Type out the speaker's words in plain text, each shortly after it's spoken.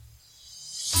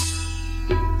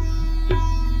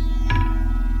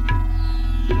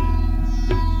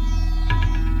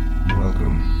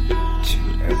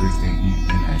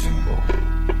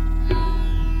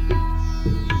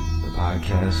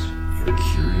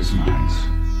his minds.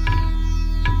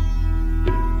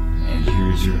 And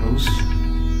here is your host,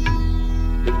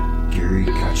 Gary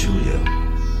Cacciolillo.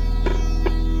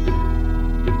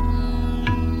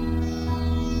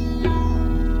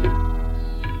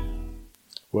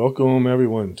 Welcome,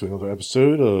 everyone, to another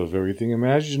episode of Everything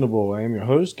Imaginable. I am your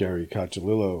host, Gary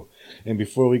Cacciolillo. And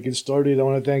before we get started, I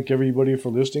want to thank everybody for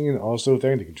listening and also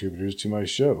thank the contributors to my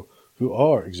show, who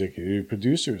are executive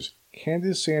producers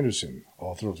Candace Sanderson,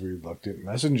 author of The Reluctant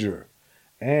Messenger,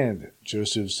 and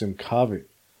Joseph Simkovic,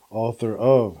 author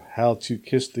of How to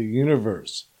Kiss the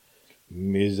Universe.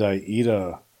 Ms.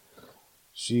 Aida,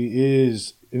 she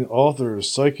is an author,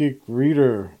 psychic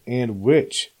reader, and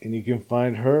witch, and you can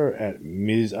find her at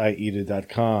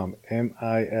MsAida.com,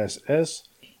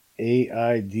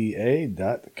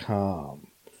 MISSAIDA.com.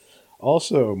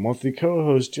 Also, monthly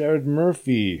co-host Jared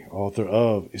Murphy, author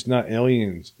of It's Not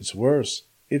Aliens, It's Worse,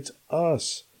 It's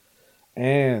Us.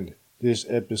 And this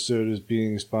episode is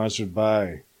being sponsored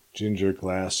by Ginger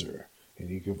Glasser. And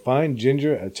you can find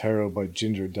Ginger at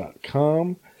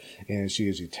tarotbyginger.com. And she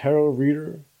is a tarot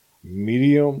reader,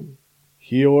 medium,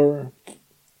 healer,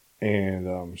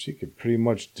 and she can pretty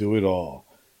much do it all.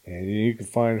 And you can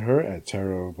find her at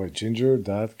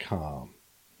tarotbyginger.com.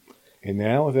 And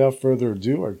now, without further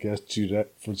ado, our guest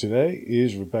for today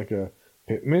is Rebecca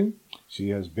Pittman. She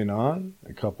has been on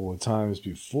a couple of times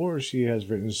before. She has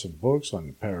written some books on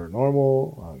the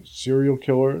paranormal, on serial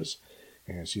killers,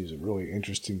 and she's a really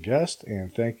interesting guest.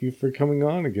 And thank you for coming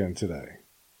on again today.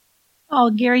 Oh,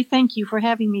 Gary, thank you for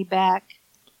having me back.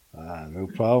 No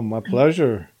problem. My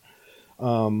pleasure.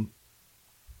 So,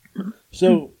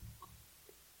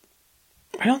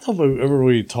 I don't know if I've ever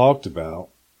really talked about,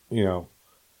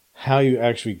 how you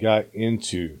actually got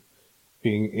into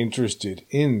being interested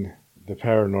in the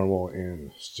paranormal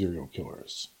and serial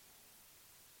killers.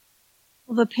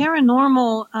 Well, the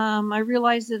paranormal, I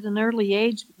realized at an early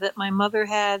age that my mother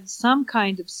had some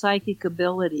kind of psychic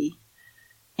ability.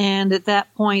 And at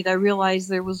that point, I realized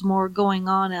there was more going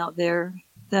on out there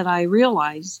than I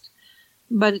realized.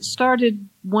 But it started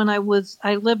when I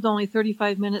lived only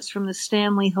 35 minutes from the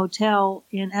Stanley Hotel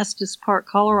in Estes Park,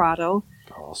 Colorado.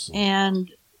 Awesome.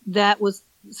 And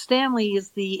Stanley is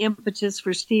the impetus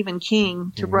for Stephen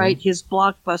King to write his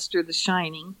blockbuster, The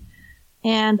Shining.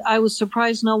 And I was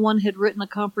surprised no one had written a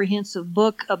comprehensive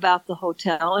book about the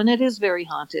hotel, and it is very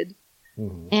haunted.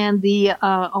 Mm-hmm. And the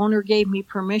owner gave me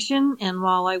permission, and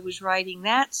while I was writing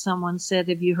that, someone said,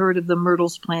 "Have you heard of the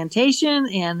Myrtles Plantation?"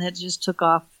 And it just took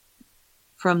off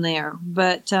from there.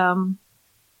 But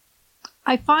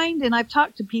I find, and I've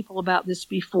talked to people about this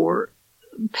before,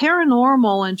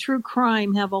 paranormal and true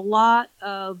crime have a lot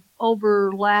of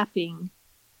overlapping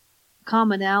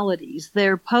commonalities.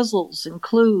 They're puzzles and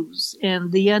clues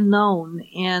and the unknown.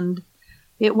 And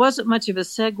it wasn't much of a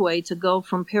segue to go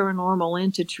from paranormal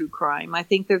into true crime. I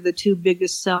think they're the two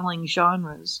biggest selling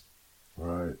genres.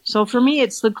 Right. So for me,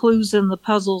 it's the clues and the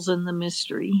puzzles and the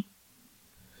mystery.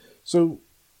 So,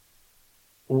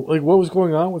 what was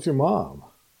going on with your mom?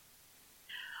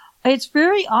 It's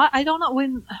very odd. I don't know.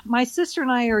 When my sister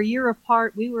and I are a year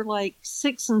apart, we were like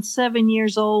 6 and 7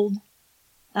 years old.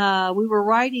 We were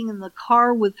riding in the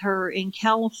car with her in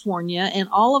California, and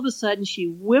all of a sudden she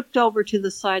whipped over to the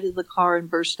side of the car and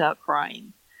burst out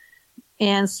crying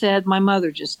and said, "My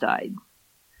mother just died."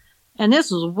 And this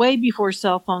was way before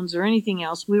cell phones or anything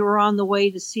else. We were on the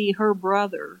way to see her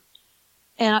brother.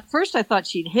 And at first I thought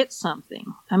she'd hit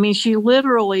something. I mean, she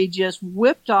literally just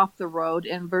whipped off the road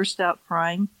and burst out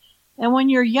crying. And when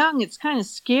you're young, it's kind of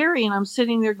scary. And I'm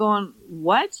sitting there going,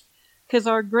 what? Because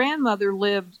our grandmother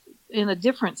lived in a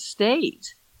different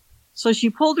state. So she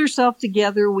pulled herself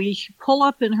together. We pull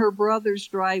up in her brother's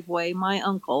driveway, my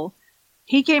uncle.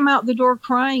 He came out the door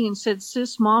crying and said,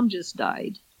 "Sis, Mom just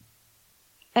died."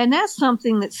 And that's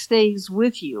something that stays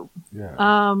with you.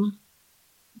 Yeah.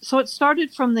 So it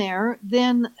started from there.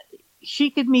 Then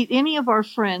she could meet any of our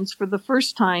friends for the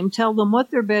first time, tell them what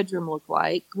their bedroom looked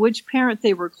like, which parent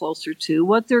they were closer to,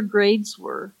 what their grades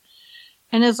were.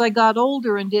 And as I got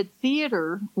older and did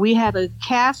theater, we had a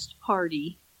cast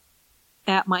party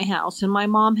at my house, and my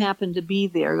mom happened to be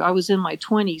there. I was in my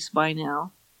 20s by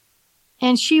now.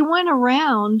 And she went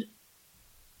around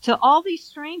to all these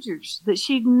strangers that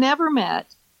she'd never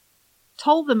met,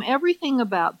 told them everything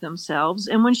about themselves.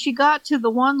 And when she got to the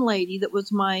one lady that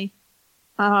was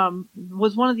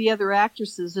was one of the other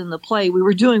actresses in the play, we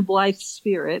were doing Blythe's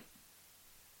Spirit,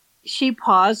 she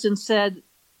paused and said,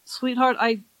 "Sweetheart,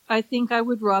 I think I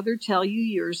would rather tell you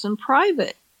yours in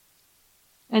private."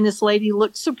 And this lady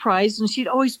looked surprised, and she'd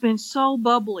always been so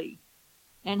bubbly.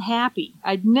 and happy.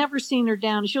 I'd never seen her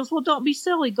down. And she goes, well, don't be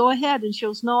silly. Go ahead. And she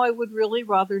goes, no, I would really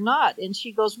rather not. And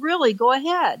she goes, really? Go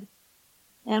ahead.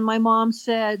 And my mom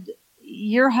said,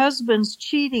 your husband's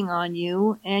cheating on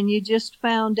you, and you just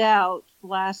found out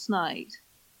last night.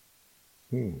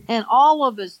 And all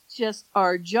of us just,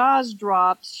 our jaws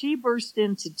dropped. She burst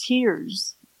into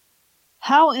tears.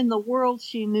 How in the world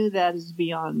she knew that is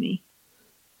beyond me.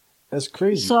 That's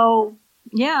crazy. So,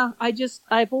 yeah,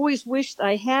 I've always wished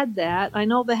I had that. I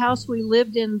know the house we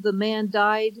lived in, the man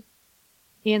died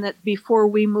in it before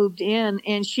we moved in,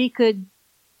 and she could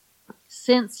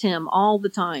sense him all the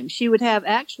time. She would have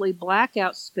actually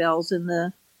blackout spells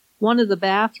in one of the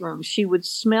bathrooms. She would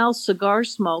smell cigar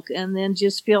smoke and then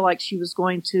just feel like she was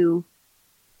going to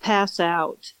pass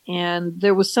out. And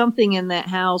there was something in that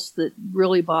house that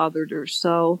really bothered her.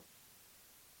 So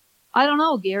I don't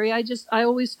know, Gary. I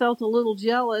always felt a little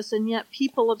jealous, and yet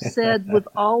people have said with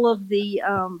all of the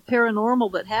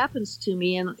paranormal that happens to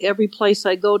me and every place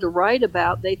I go to write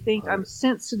about, they think I'm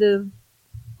sensitive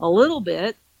a little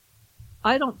bit.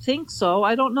 I don't think so.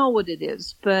 I don't know what it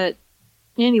is, but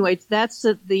anyway, that's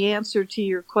the answer to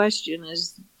your question.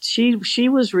 Is she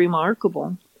was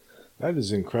remarkable. That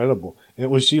is incredible. And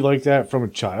was she like that from a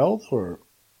child, or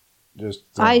just?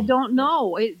 I don't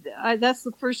know. That's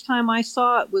the first time I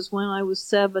saw it was when I was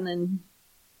 7, and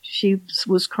she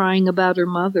was crying about her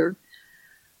mother.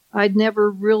 I'd never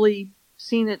really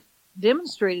seen it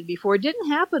demonstrated before. It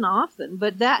didn't happen often,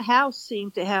 but that house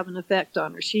seemed to have an effect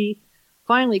on her. She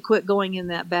finally quit going in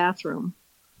that bathroom.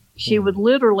 She would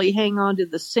literally hang on to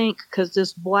the sink because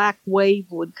this black wave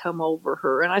would come over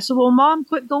her. And I said, well, Mom,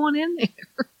 quit going in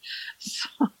there. So,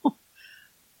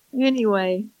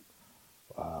 anyway.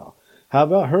 Wow. How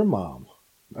about her mom?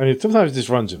 I mean, sometimes this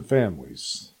runs in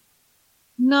families.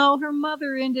 No, her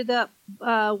mother ended up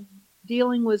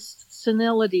dealing with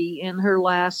senility in her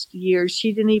last years.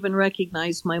 She didn't even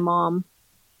recognize my mom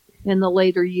in the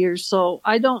later years. So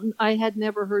I had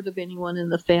never heard of anyone in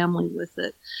the family with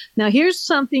it. Now, here's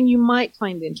something you might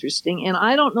find interesting, and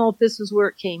I don't know if this is where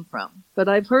it came from, but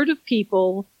I've heard of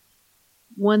people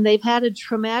when they've had a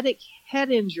traumatic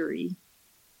head injury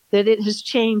that it has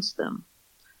changed them.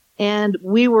 And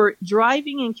we were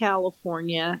driving in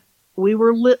California. We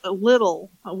were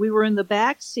little. We were in the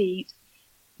back seat.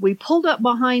 We pulled up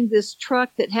behind this truck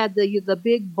that had the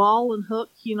big ball and hook,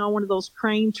 one of those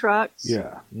crane trucks.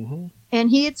 Yeah. Mm-hmm.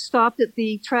 And he had stopped at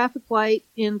the traffic light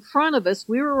in front of us.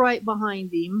 We were right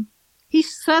behind him. He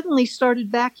suddenly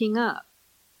started backing up.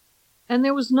 And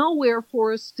there was nowhere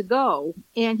for us to go.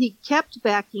 And he kept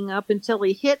backing up until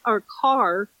he hit our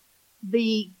car.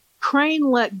 The crane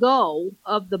let go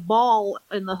of the ball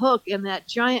and the hook, and that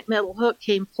giant metal hook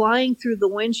came flying through the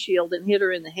windshield and hit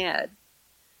her in the head.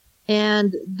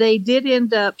 And they did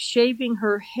end up shaving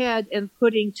her head and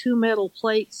putting 2 metal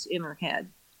plates in her head.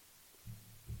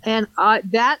 And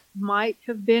that might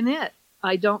have been it.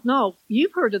 I don't know.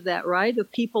 You've heard of that, right?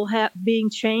 Of people being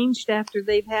changed after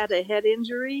they've had a head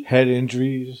injury? Head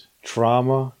injuries,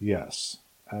 trauma, yes,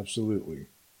 absolutely.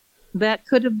 That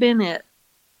could have been it.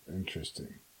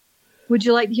 Interesting. Would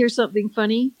you like to hear something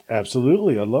funny?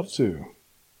 Absolutely, I'd love to.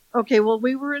 Okay, well,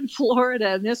 we were in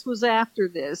Florida, and this was after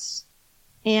this.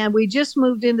 And we just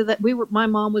moved into that. My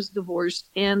mom was divorced,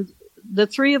 and the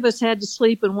 3 of us had to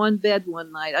sleep in one bed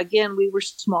one night. Again, we were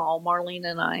small, Marlene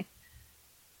and I.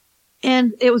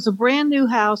 And it was a brand new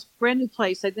house, brand new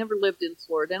place. I'd never lived in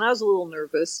Florida, and I was a little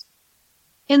nervous.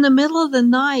 In the middle of the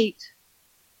night,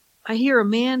 I hear a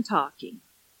man talking,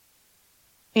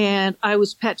 and I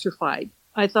was petrified.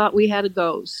 I thought we had a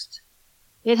ghost.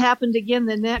 It happened again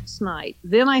the next night.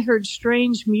 Then I heard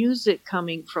strange music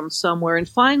coming from somewhere, and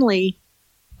finally,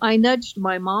 I nudged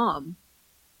my mom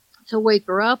to wake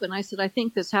her up, and I said, I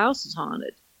think this house is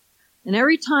haunted. And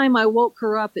every time I woke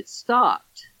her up, it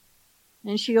stopped.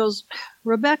 And she goes,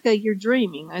 Rebecca, you're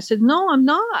dreaming. I said, no, I'm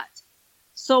not.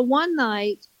 So one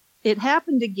night, it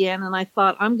happened again, and I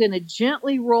thought, I'm going to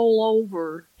gently roll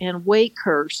over and wake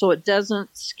her so it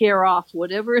doesn't scare off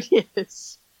whatever it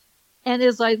is. And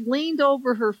as I leaned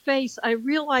over her face, I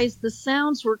realized the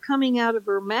sounds were coming out of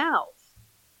her mouth.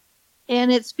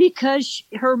 And it's because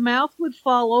her mouth would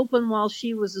fall open while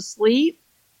she was asleep,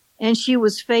 and she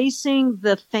was facing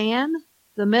the fan,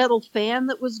 the metal fan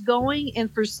that was going,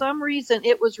 and for some reason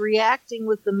it was reacting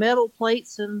with the metal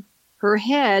plates in her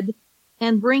head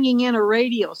and bringing in a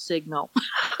radio signal.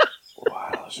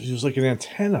 Wow, so she was like an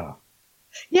antenna.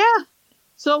 Yeah.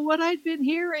 So what I'd been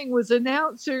hearing was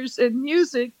announcers and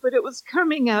music, but it was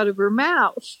coming out of her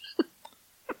mouth.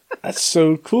 That's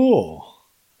so cool.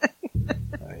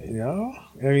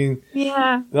 I mean,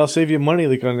 yeah, they'll save you money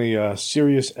like on the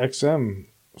Sirius XM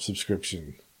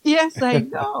subscription. Yes, I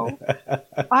know.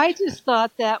 I just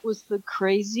thought that was the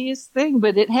craziest thing,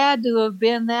 but it had to have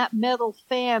been that metal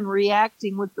fan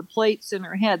reacting with the plates in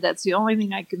her head. That's the only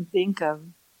thing I can think of.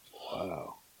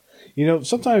 Wow.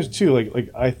 Sometimes too, like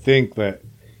I think that,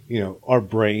 our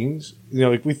brains,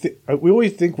 like we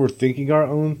always think we're thinking our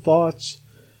own thoughts,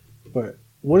 but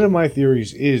one of my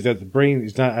theories is that the brain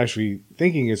is not actually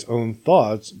thinking its own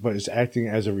thoughts, but it's acting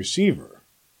as a receiver.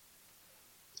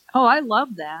 Oh, I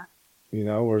love that.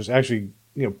 Where it's actually,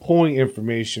 pulling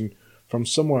information from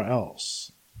somewhere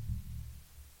else.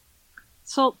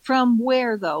 So from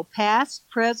where though? Past,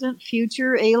 present,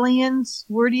 future, aliens?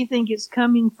 Where do you think it's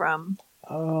coming from?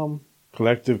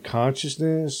 Collective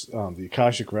consciousness, the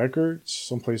Akashic Records,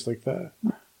 someplace like that.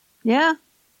 Yeah.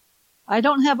 I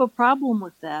don't have a problem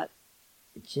with that.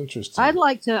 It's interesting. I'd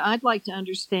like to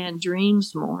understand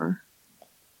dreams more.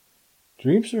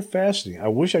 Dreams are fascinating. I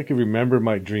wish I could remember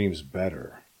my dreams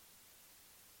better.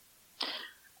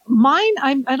 Mine,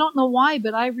 I don't know why,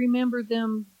 but I remember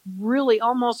them really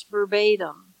almost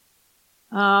verbatim.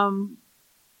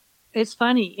 It's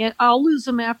funny. I'll lose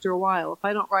them after a while if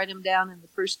I don't write them down in the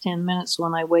first 10 minutes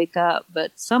when I wake up.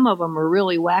 But some of them are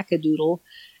really wackadoodle,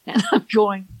 and I'm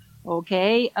going,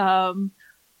 okay.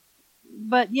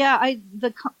 But yeah,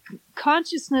 the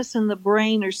consciousness and the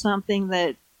brain are something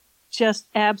that just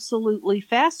absolutely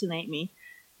fascinate me.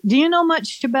 Do you know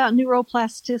much about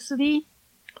neuroplasticity?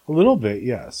 A little bit,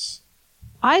 yes.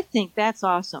 I think that's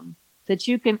awesome. That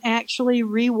you can actually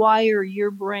rewire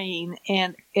your brain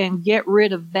and get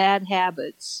rid of bad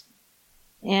habits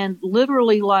and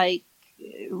literally like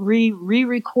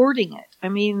re-recording it. I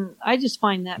mean, I just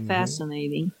find that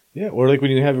fascinating. Yeah, or like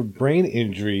when you have a brain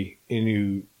injury and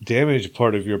you damage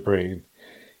part of your brain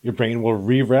will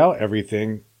reroute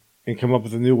everything and come up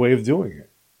with a new way of doing it.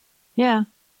 Yeah.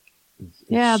 It's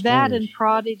that strange. and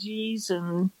prodigies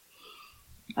and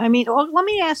I mean, let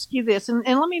me ask you this, and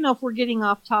let me know if we're getting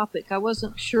off topic. I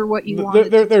wasn't sure what you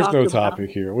wanted to There's talk no about.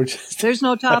 topic here. There's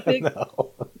no topic?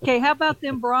 No. Okay, how about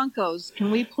them Broncos? Can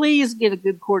we please get a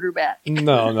good quarterback?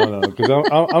 No,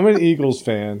 because I'm an Eagles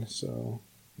fan, so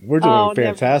we're doing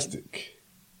fantastic.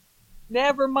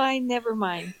 Never mind.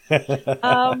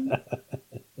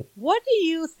 What do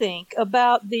you think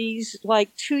about these,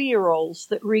 like, 2-year-olds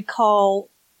that recall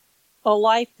a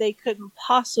life they couldn't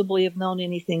possibly have known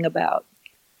anything about?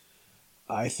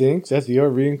 I think that they are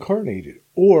reincarnated,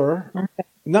 or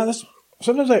not.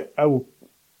 Sometimes I will,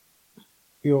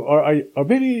 or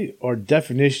maybe our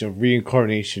definition of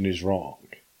reincarnation is wrong.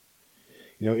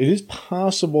 It is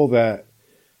possible that,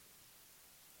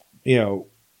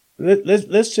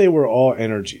 let's say we're all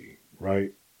energy,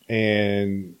 right,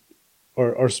 and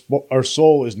our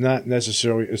soul is not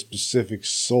necessarily a specific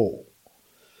soul,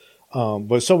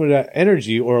 but some of that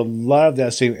energy, or a lot of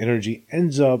that same energy,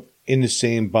 ends up in the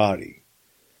same body.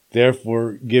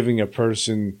 Therefore, giving a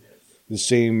person the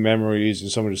same memories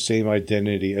and some of the same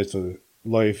identity as the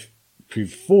life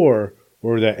before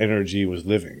where that energy was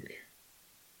living.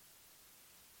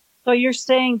 So you're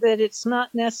saying that it's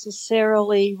not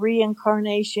necessarily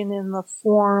reincarnation in the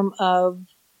form of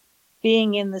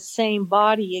being in the same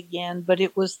body again, but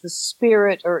it was the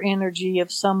spirit or energy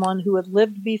of someone who had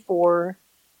lived before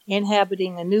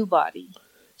inhabiting a new body.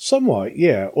 Somewhat,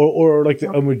 yeah, or like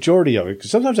a majority of it.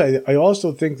 Because sometimes I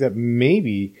also think that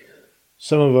maybe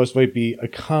some of us might be a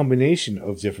combination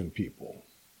of different people.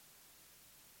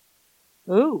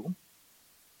 Ooh,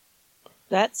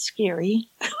 that's scary.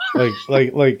 like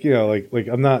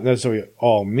I'm not necessarily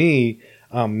all me.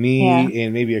 I'm me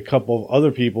and maybe a couple of other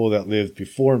people that lived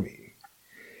before me.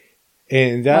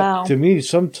 And that, to me,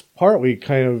 partly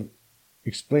kind of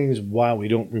explains why we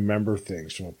don't remember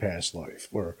things from a past life,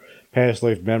 or past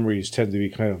life memories tend to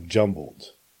be kind of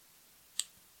jumbled.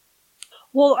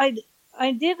 Well,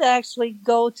 I did actually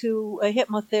go to a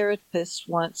hypnotherapist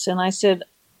once, and I said,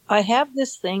 I have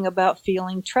this thing about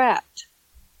feeling trapped,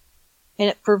 and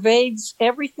it pervades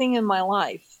everything in my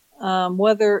life.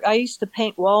 Whether I used to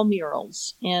paint wall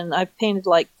murals, and I've painted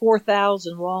like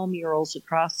 4,000 wall murals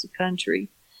across the country,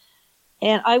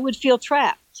 and I would feel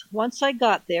trapped. Once I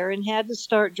got there and had to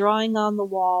start drawing on the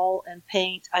wall and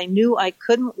paint, I knew I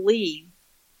couldn't leave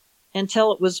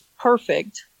until it was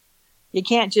perfect. You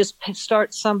can't just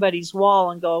start somebody's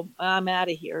wall and go, I'm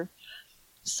out of here.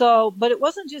 So, but it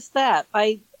wasn't just that.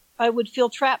 I would feel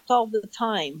trapped all the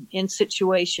time in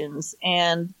situations.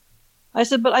 And I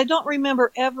said, but I don't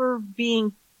remember ever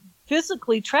being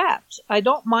physically trapped. I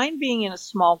don't mind being in a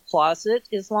small closet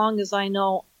as long as I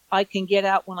know I can get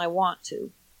out when I want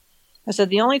to. I said,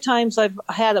 the only times I've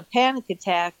had a panic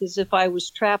attack is if I was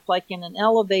trapped like in an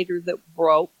elevator that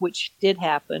broke, which did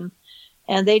happen,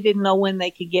 and they didn't know when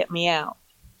they could get me out.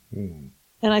 Hmm.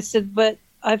 And I said, but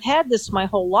I've had this my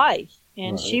whole life.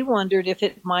 And Right. she wondered if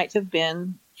it might have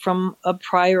been from a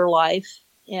prior life.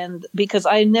 And because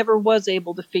I never was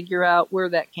able to figure out where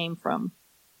that came from.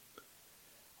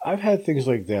 I've had things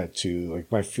like that too,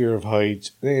 like my fear of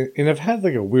heights, and I've had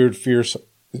like a weird fear.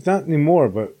 It's not anymore,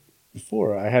 but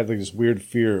before I had like this weird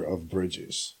fear of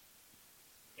bridges.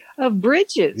 Of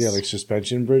bridges. Yeah, like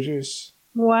suspension bridges.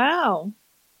 Wow.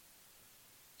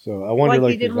 So I wonder,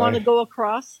 Like you didn't want to go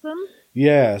across them?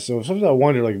 Yeah, so sometimes I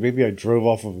wonder, like maybe I drove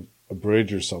off of a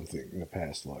bridge or something in a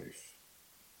past life.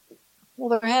 Well,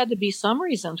 there had to be some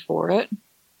reason for it.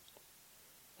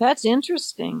 That's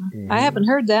interesting. Mhm. I haven't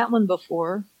heard that one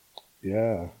before.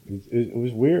 Yeah, it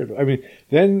was weird. I mean,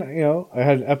 then I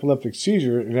had an epileptic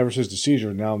seizure, and ever since the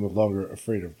seizure, now I'm no longer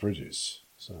afraid of bridges.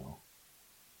 So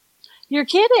You're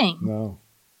kidding. no,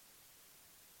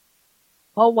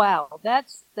 Oh wow, that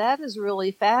is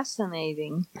really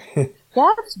fascinating.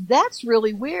 That's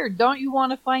really weird. Don't you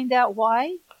want to find out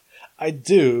why? I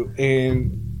do,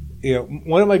 and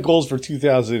one of my goals for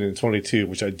 2022,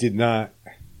 which I did not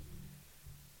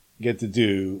get to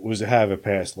do, was to have a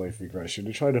past life regression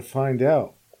to try to find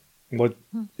out what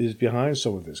is behind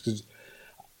some of this, because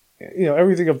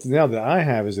everything up to now that I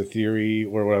have is a theory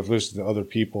or what I've listened to other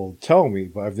people tell me,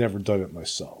 but I've never done it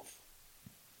myself.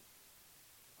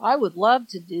 I would love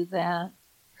to do that.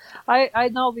 I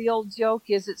know the old joke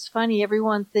is it's funny.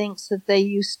 Everyone thinks that they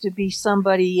used to be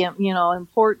somebody,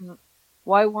 important.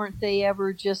 Why weren't they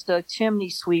ever just a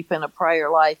chimney sweep in a prior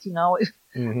life?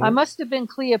 Mm-hmm. I must have been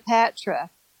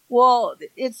Cleopatra. Well,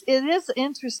 it is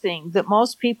interesting that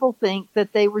most people think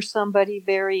that they were somebody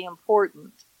very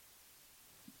important.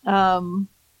 I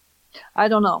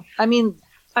don't know. I mean,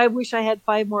 I wish I had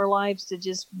 5 more lives to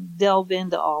just delve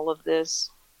into all of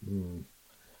this.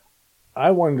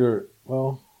 I wonder,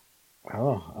 well, I don't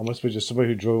know. I must be just somebody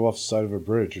who drove off the side of a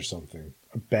bridge or something.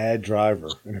 A bad driver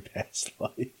in a past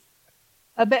life.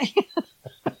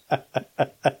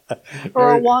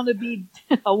 Or a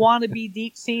wannabe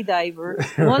deep sea diver.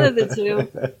 One of the two.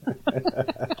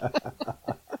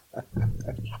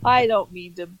 I don't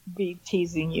mean to be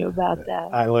teasing you about that.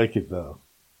 I like it though.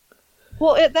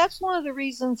 Well, that's one of the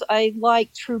reasons I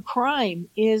like true crime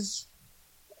is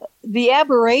the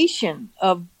aberration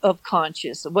of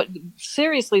conscience.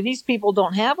 Seriously, these people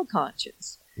don't have a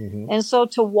conscience. Mm-hmm. And so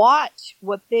to watch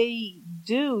what they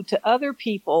do to other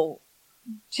people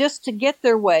just to get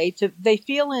their way, they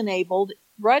feel enabled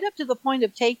right up to the point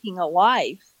of taking a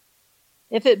life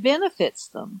if it benefits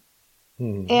them.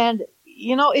 Mm-hmm. And,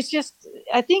 it's just,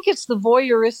 I think it's the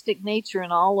voyeuristic nature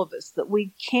in all of us that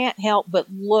we can't help but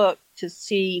look to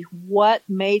see what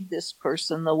made this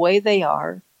person the way they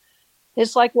are.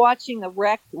 It's like watching a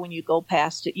wreck when you go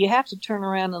past it. You have to turn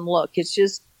around and look. It's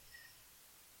just,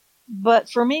 but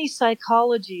for me,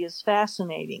 psychology is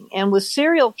fascinating. And with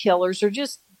serial killers, or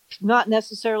just not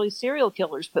necessarily serial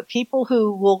killers, but people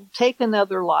who will take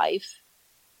another life.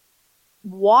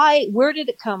 Where did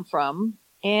it come from?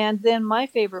 And then my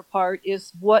favorite part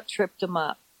is what tripped them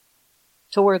up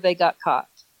to where they got caught.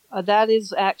 That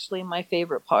is actually my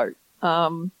favorite part.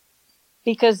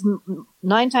 Because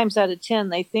 9 times out of 10,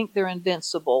 they think they're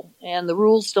invincible and the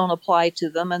rules don't apply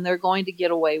to them and they're going to get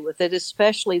away with it,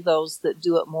 especially those that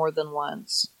do it more than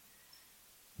once.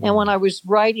 Mm. And when I was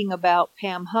writing about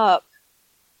Pam Hupp,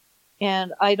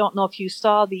 and I don't know if you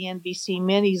saw the NBC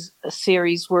minis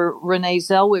series where Renee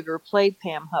Zellweger played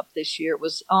Pam Hupp this year. It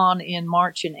was on in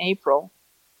March and April.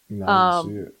 No, I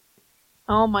didn't see it.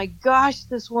 Oh my gosh,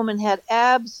 this woman had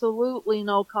absolutely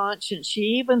no conscience. She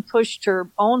even pushed her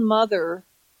own mother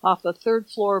off a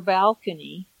 3rd floor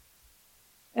balcony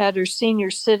at her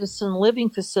senior citizen living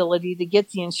facility to get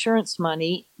the insurance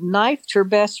money, knifed her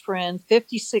best friend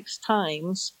 56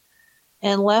 times,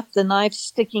 and left the knife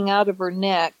sticking out of her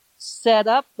neck, set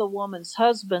up the woman's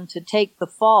husband to take the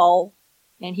fall,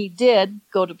 and he did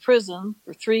go to prison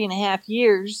for 3.5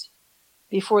 years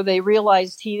before they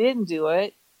realized he didn't do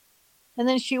it. And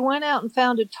then she went out and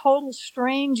found a total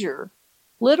stranger,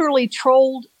 literally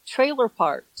trolled trailer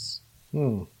parks,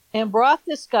 and brought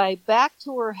this guy back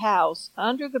to her house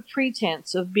under the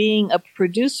pretense of being a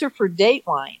producer for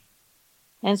Dateline,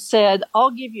 and said, I'll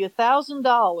give you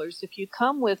 $1,000 if you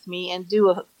come with me and do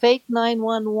a fake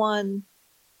 911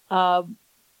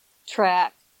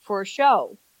 track for a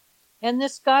show. And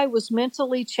this guy was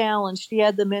mentally challenged. He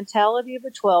had the mentality of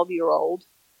a 12-year-old,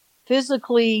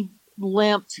 physically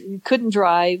limped, couldn't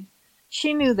drive.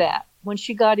 She knew that when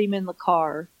she got him in the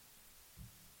car,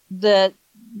 that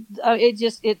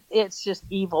it's just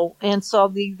evil. And so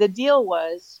the deal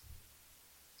was,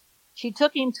 she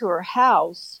took him to her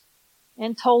house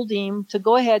and told him to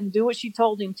go ahead and do what she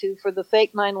told him to for the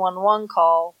fake 911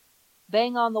 call,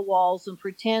 bang on the walls and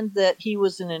pretend that he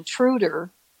was an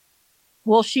intruder.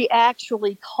 Well, she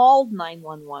actually called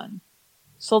 911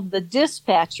 so the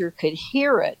dispatcher could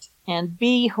hear it and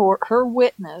be her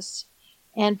witness.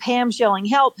 And Pam's yelling,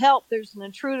 help, help, there's an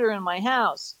intruder in my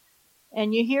house.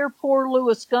 And you hear poor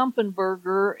Louis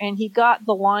Gumpenberger, and he got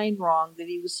the line wrong that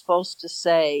he was supposed to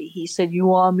say. He said, you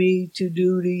want me to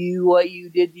do to you what you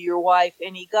did to your wife?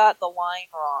 And he got the line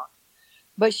wrong.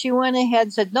 But she went ahead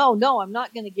and said, no, I'm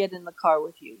not going to get in the car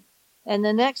with you. And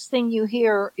the next thing you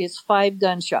hear is 5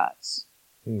 gunshots.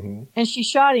 Mm-hmm. And she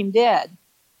shot him dead.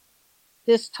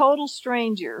 This total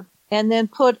stranger, and then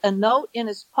put a note in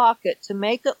his pocket to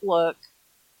make it look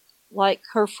like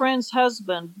her friend's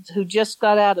husband, who just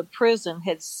got out of prison,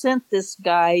 had sent this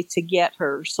guy to get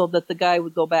her so that the guy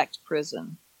would go back to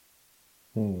prison.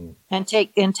 And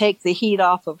take the heat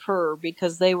off of her,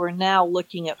 because they were now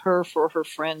looking at her for her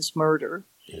friend's murder.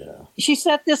 Yeah. She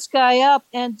set this guy up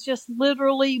and just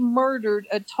literally murdered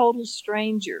a total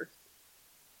stranger.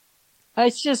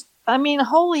 It's just, I mean,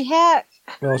 holy heck.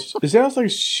 Well, it sounds like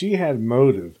she had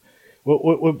motive.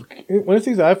 One of the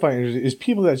things that I find interesting is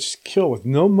people that just kill with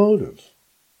no motive.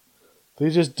 They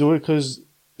just do it because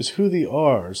it's who they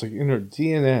are. It's like in their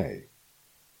DNA.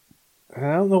 And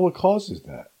I don't know what causes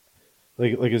that.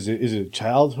 Like is it a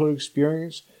childhood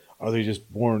experience? Are they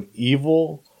just born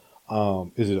evil?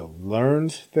 Is it a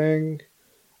learned thing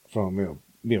from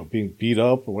being beat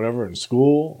up or whatever in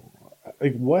school?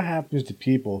 Like, what happens to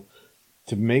people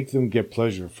to make them get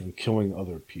pleasure from killing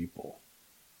other people?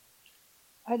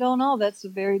 I don't know. That's a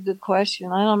very good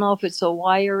question. I don't know if it's a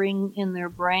wiring in their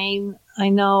brain. I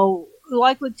know,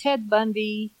 like with Ted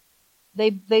Bundy,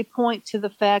 they point to the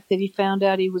fact that he found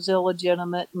out he was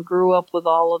illegitimate and grew up with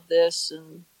all of this.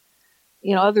 And,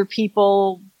 other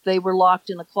people, they were locked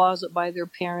in a closet by their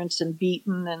parents and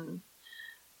beaten. And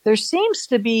there seems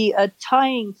to be a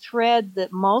tying thread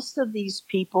that most of these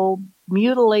people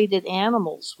mutilated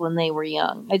animals when they were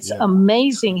young. It's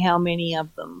amazing how many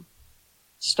of them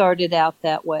started out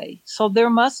that way. So there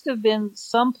must have been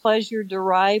some pleasure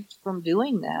derived from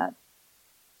doing that.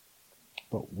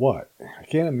 But what? I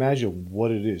can't imagine what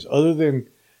it is, other than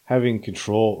having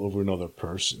control over another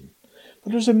person.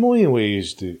 But there's a million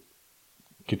ways to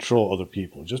control other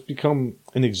people. Just become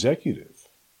an executive.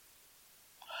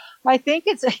 I think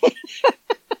it's...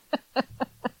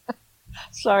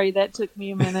 Sorry, that took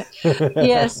me a minute.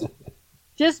 Yes,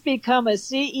 just become a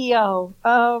CEO.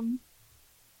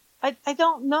 I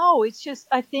don't know. It's just,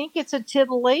 I think it's a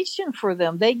titillation for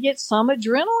them. They get some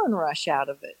adrenaline rush out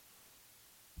of it.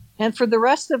 And for the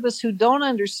rest of us who don't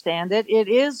understand it, it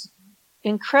is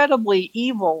incredibly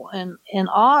evil and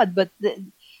odd, but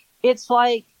it's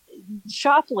like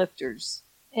shoplifters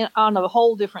on a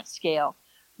whole different scale.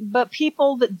 But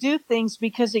people that do things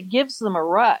because it gives them a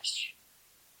rush.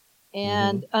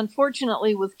 And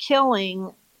unfortunately with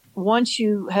killing, once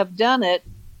you have done it,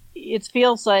 it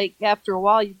feels like after a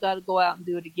while you've got to go out and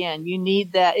do it again. You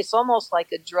need that. It's almost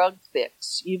like a drug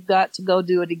fix. You've got to go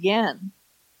do it again.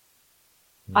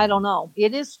 I don't know.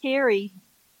 It is scary.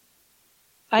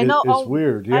 I know. It's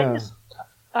weird, yeah.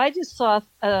 I just saw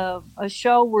a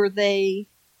show where they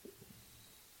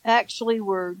actually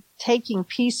were taking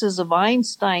pieces of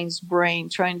Einstein's brain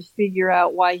trying to figure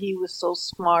out why he was so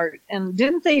smart. And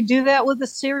didn't they do that with a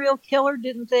serial killer?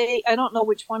 Didn't they? I don't know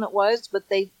which one it was, but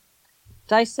they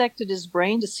dissected his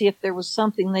brain to see if there was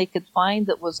something they could find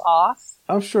that was off.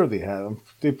 I'm sure they have.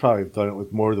 They probably have done it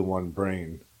with more than one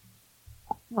brain.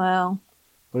 Wow.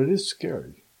 But it is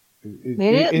scary. And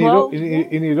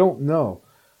you don't know.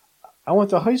 I went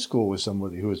to high school with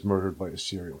somebody who was murdered by a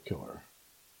serial killer.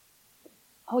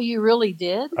 Oh, you really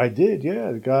did? I did,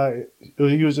 yeah. The guy,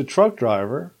 he was a truck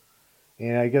driver,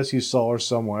 and I guess he saw her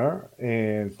somewhere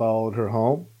and followed her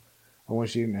home. And when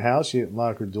she was in the house, she didn't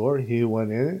lock her door. He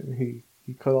went in and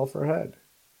he cut off her head.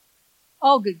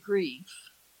 Oh, good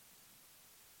grief.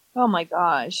 Oh, my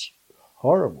gosh.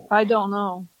 Horrible. I don't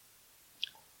know.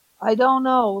 I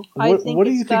think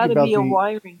it's got to be a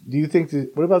wiring. Do you think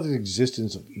what about the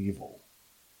existence of evil?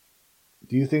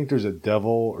 Do you think there's a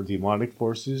devil or demonic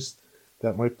forces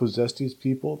that might possess these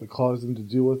people that cause them to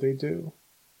do what they do?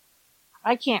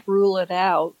 I can't rule it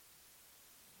out.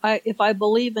 If I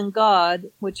believe in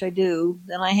God, which I do,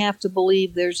 then I have to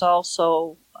believe there's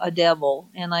also a devil,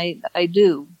 and I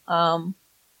do.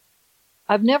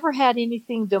 I've never had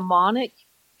anything demonic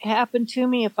happen to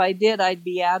me. If I did, I'd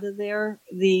be out of there.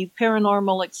 The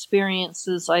paranormal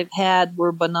experiences I've had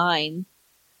were benign.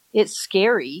 It's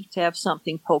scary to have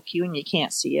something poke you and you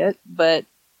can't see it, but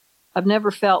I've never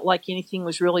felt like anything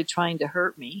was really trying to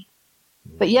hurt me.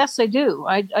 But yes, I do.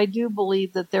 I do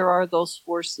believe that there are those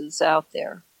forces out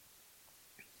there.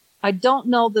 I don't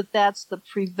know that that's the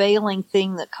prevailing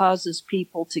thing that causes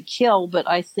people to kill, but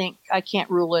I think I can't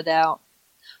rule it out.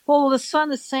 Well, the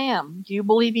son of Sam, do you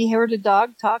believe he heard a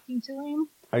dog talking to him?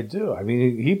 I do. I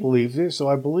mean, he believes it, so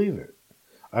I believe it.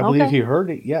 I believe he heard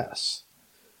it. Yes.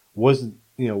 Wasn't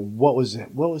what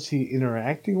was he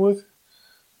interacting with?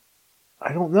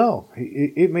 I don't know.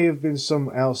 It may have been some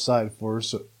outside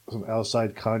force, some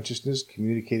outside consciousness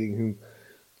communicating him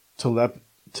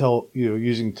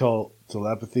using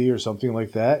telepathy or something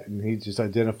like that, and he just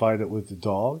identified it with the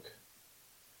dog.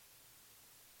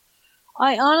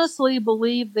 I honestly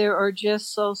believe there are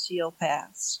just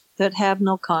sociopaths that have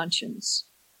no conscience.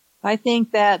 I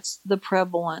think that's the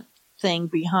prevalent thing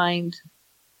behind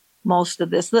most of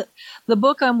this. The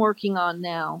book I'm working on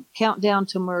now, Countdown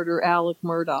to Murder, Alec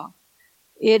Murdaugh,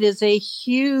 it is a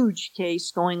huge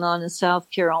case going on in South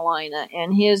Carolina,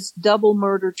 and his double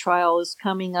murder trial is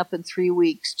coming up in 3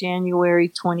 weeks, January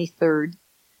 23rd,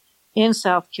 in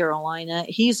South Carolina.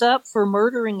 He's up for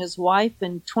murdering his wife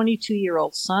and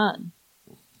 22-year-old son,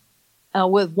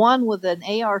 with one with an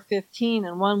AR-15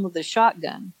 and one with a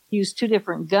shotgun. He used two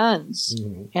different guns,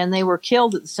 and they were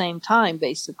killed at the same time,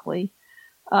 basically.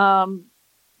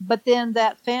 But then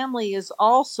that family is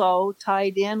also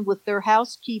tied in with their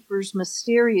housekeeper's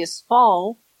mysterious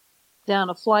fall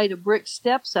down a flight of brick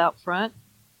steps out front.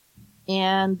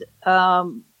 And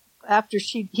after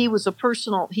he's a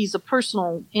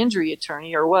personal injury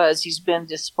attorney, or was. He's been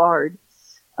disbarred.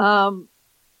 The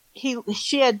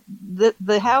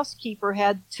housekeeper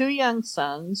had two young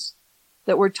sons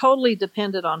that were totally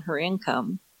dependent on her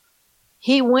income.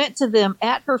 He went to them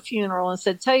at her funeral and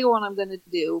said, "Tell you what I'm going to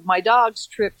do. My dogs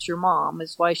tripped your mom,"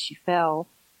 is why she fell.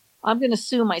 "I'm going to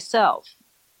sue myself.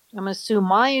 I'm going to sue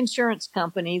my insurance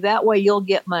company. That way you'll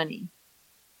get money."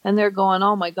 And they're going,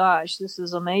 "Oh my gosh, this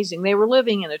is amazing." They were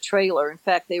living in a trailer. In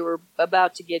fact, they were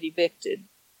about to get evicted.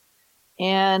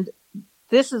 And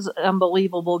this is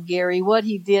unbelievable, Gary. What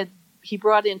he did, he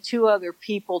brought in two other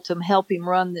people to help him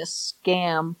run this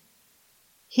scam.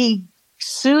 He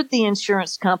sued the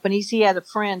insurance companies. He had a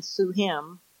friend sue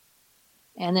him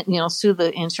and sue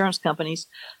the insurance companies.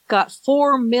 Got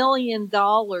 $4 million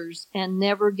and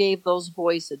never gave those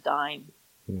boys a dime.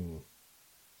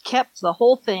 Kept the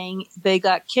whole thing. They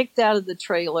got kicked out of the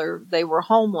trailer. They were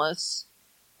homeless.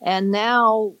 And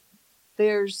now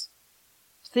there's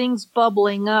things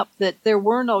bubbling up that there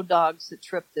were no dogs that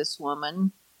tripped this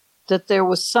woman, that there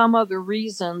was some other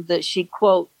reason that she,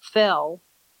 quote, fell.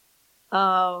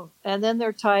 And then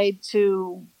they're tied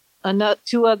to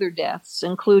two other deaths,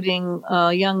 including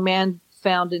a young man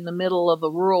found in the middle of a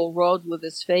rural road with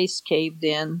his face caved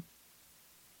in,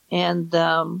 and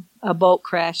a boat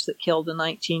crash that killed a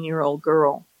 19-year-old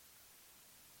girl.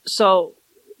 So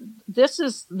this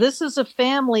is a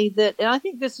family that, and I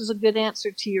think this is a good answer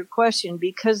to your question,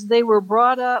 because they were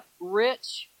brought up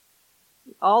rich.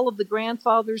 All of the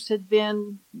grandfathers had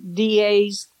been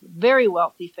DAs, very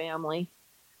wealthy family.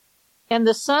 And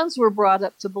the sons were brought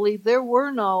up to believe there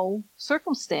were no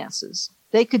circumstances.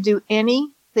 They could do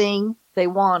anything they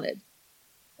wanted.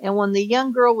 And when the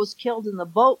young girl was killed in the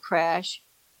boat crash,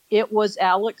 it was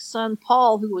Alec's son,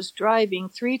 Paul, who was driving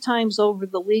 3 times over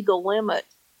the legal limit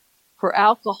for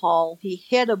alcohol. He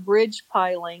hit a bridge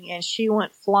piling and she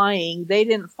went flying. They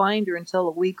didn't find her until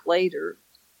a week later,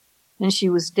 and she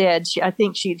was dead. I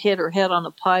think she'd hit her head on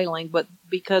a piling, but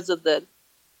because of the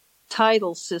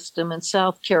tidal system in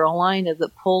South Carolina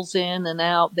that pulls in and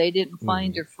out, they didn't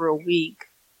find her for a week.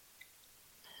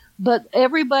 But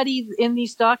everybody in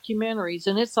these documentaries,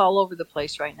 and it's all over the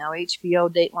place right now, HBO,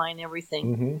 Dateline,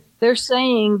 everything, they're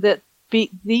saying that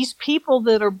these people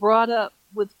that are brought up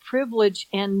with privilege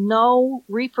and no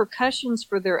repercussions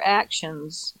for their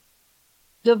actions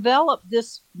develop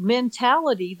this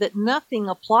mentality that nothing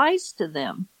applies to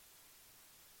them.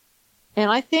 And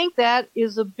I think that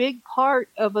is a big part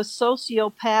of a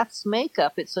sociopath's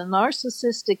makeup. It's a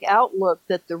narcissistic outlook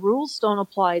that the rules don't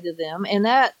apply to them, and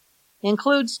that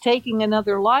includes taking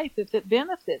another life if it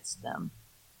benefits them.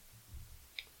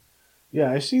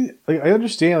 Yeah, I see. I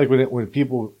understand when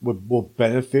people will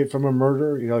benefit from a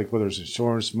murder, like whether it's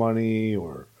insurance money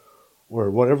or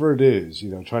whatever it is,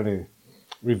 trying to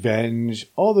revenge,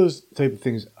 all those type of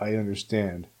things. I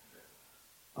understand.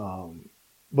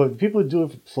 But people who do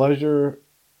it for pleasure,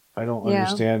 I don't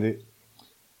understand it.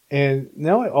 And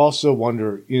now I also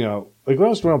wonder, when I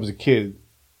was growing up as a kid,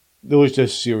 there was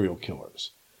just serial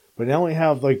killers. But now we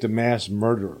have the mass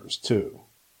murderers too.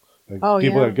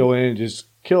 People that go in and just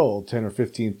kill 10 or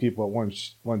 15 people at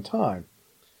one time.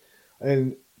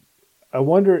 And I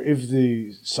wonder if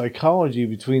the psychology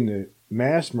between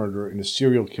mass murderer and a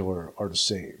serial killer are the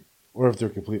same, or if they're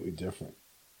completely different.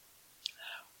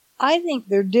 I think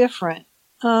they're different.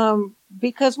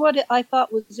 Because what I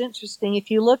thought was interesting, if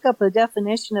you look up a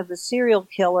definition of a serial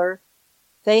killer,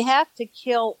 they have to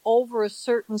kill over a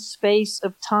certain space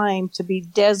of time to be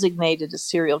designated a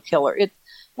serial killer.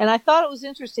 And I thought it was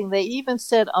interesting. They even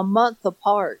said a month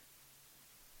apart.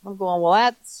 I'm going, well,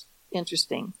 that's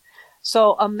interesting.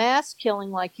 So a mass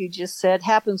killing, like you just said,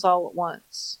 happens all at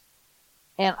once.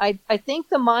 And I think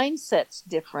the mindset's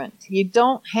different. You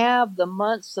don't have the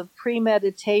months of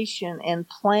premeditation and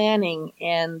planning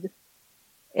and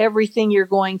everything you're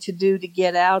going to do to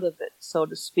get out of it, so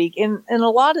to speak. And a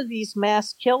lot of these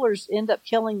mass killers end up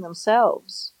killing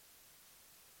themselves.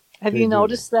 Have you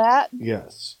noticed that?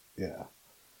 Yes. Yeah.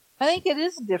 I think it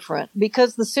is different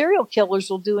because the serial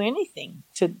killers will do anything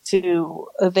to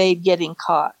evade getting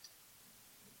caught.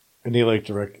 And they like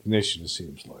the recognition, it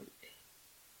seems like.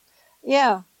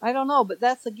 Yeah, I don't know, but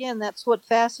that's what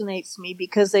fascinates me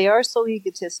because they are so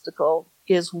egotistical,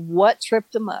 is what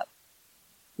tripped them up.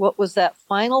 What was that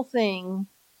final thing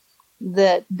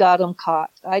that got them caught?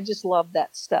 I just love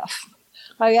that stuff.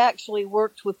 I actually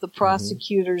worked with the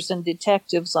prosecutors and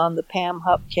detectives on the Pam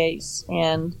Hupp case,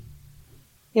 and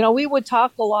we would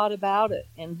talk a lot about it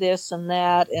and this and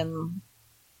that, and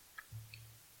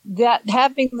that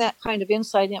having that kind of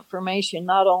inside information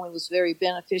not only was very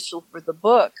beneficial for the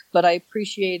book, but I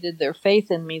appreciated their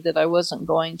faith in me that I wasn't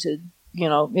going to,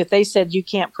 if they said you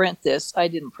can't print this, I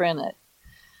didn't print it.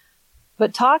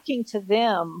 But talking to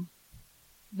them,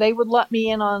 they would let me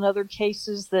in on other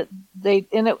cases that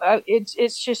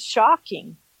it's just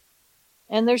shocking.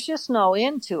 And there's just no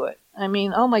end to it. I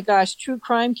mean, oh my gosh, true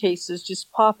crime cases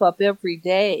just pop up every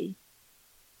day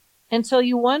until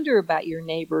you wonder about your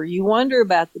neighbor. You wonder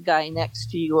about the guy next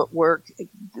to you at work.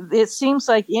 It seems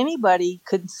like anybody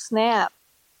could snap,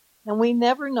 and we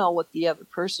never know what the other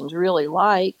person's really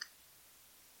like.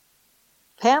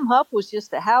 Pam Hupp was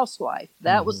just a housewife.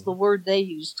 That was the word they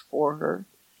used for her.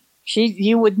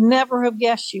 You would never have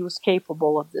guessed she was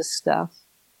capable of this stuff.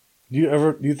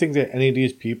 Do you think that any of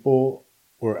these people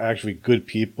were actually good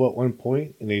people at one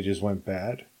point and they just went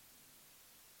bad?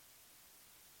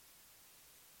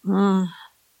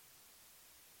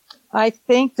 I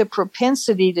think the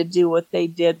propensity to do what they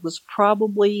did was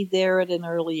probably there at an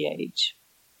early age.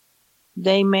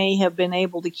 They may have been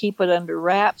able to keep it under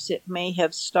wraps. It may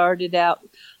have started out,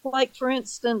 like, for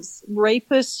instance,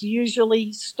 rapists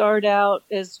usually start out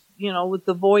as, with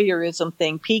the voyeurism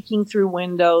thing, peeking through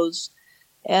windows,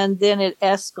 and then it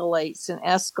escalates and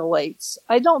escalates.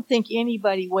 I don't think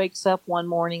anybody wakes up one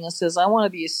morning and says, I want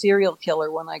to be a serial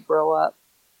killer when I grow up.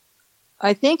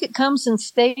 I think it comes in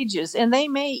stages, and they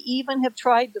may even have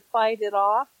tried to fight it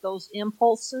off, those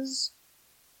impulses.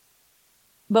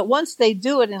 But once they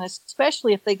do it, and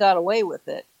especially if they got away with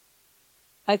it,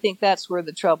 I think that's where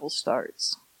the trouble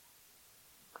starts.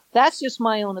 That's just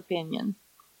my own opinion.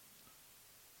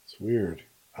 It's weird.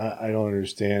 I don't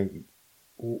understand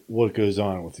what goes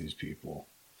on with these people.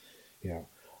 Yeah.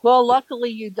 Well, luckily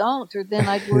you don't, or then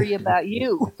I'd worry about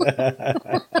you.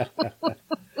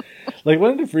 Like,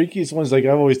 one of the freakiest ones, like,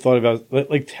 I've always thought about,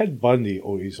 like Ted Bundy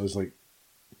always was, like,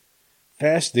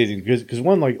 fascinating because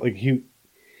one, like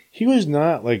he was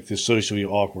not like the socially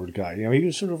awkward guy. He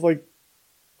was sort of like,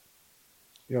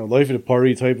 life of the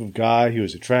party type of guy. He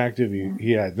was attractive.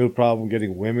 He had no problem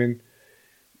getting women.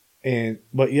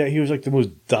 But yet he was like the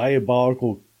most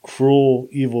diabolical, cruel,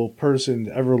 evil person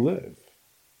to ever live.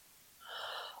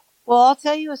 Well, I'll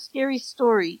tell you a scary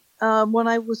story. When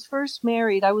I was first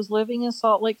married, I was living in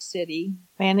Salt Lake City.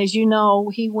 And as you know,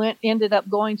 he ended up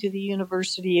going to the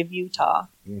University of Utah.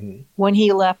 Mm-hmm. When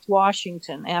he left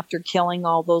Washington after killing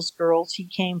all those girls, he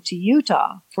came to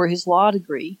Utah for his law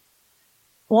degree.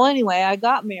 Well, anyway, I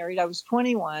got married. I was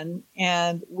 21,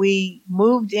 and we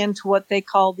moved into what they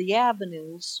call the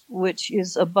Avenues, which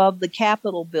is above the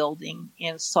Capitol building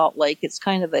in Salt Lake. It's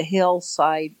kind of a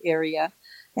hillside area,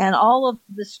 and all of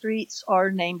the streets are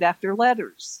named after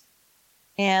letters.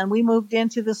 And we moved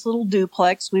into this little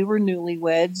duplex. We were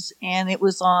newlyweds, and it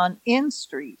was on N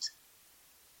Street.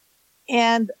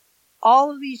 And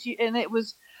all of these, and it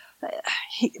was,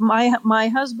 my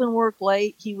husband worked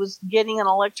late. He was getting an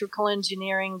electrical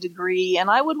engineering degree, and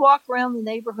I would walk around the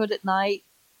neighborhood at night.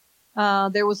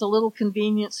 There was a little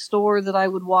convenience store that I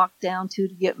would walk down to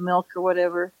get milk or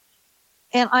whatever.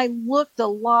 And I looked a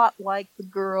lot like the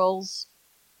girls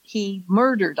he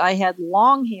murdered. I had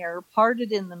long hair,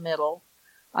 parted in the middle.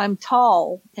 I'm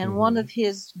tall, and one of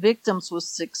his victims was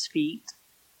 6 feet.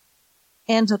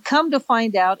 And to come to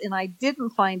find out, and I didn't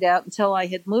find out until I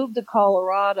had moved to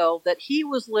Colorado, that he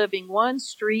was living one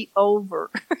street over.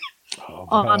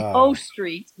 on O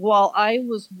Street while I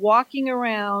was walking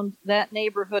around that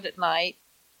neighborhood at night.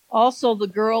 Also, the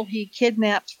girl he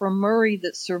kidnapped from Murray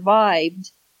that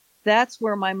survived, that's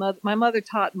where my mother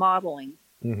taught modeling.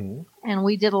 Mm-hmm. And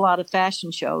we did a lot of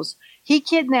fashion shows. He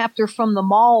kidnapped her from the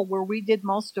mall where we did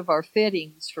most of our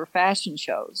fittings for fashion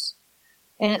shows.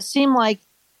 And it seemed like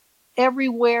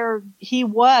everywhere he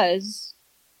was,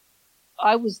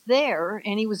 I was there,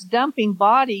 and he was dumping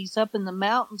bodies up in the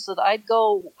mountains that I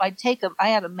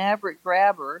had a Maverick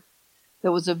Grabber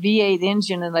that was a V8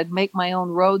 engine, and I'd make my own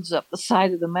roads up the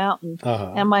side of the mountain.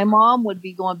 Uh-huh. And my mom would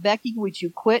be going, Becky, would you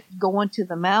quit going to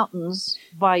the mountains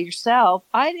by yourself?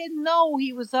 I didn't know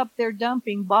he was up there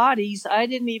dumping bodies. I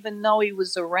didn't even know he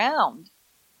was around.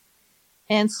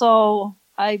 And so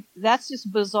that's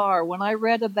just bizarre. When I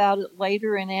read about it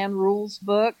later in Ann Rule's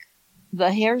book,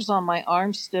 the hairs on my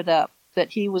arm stood up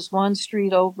that he was one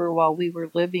street over while we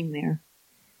were living there.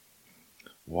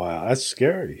 Wow, that's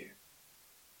scary.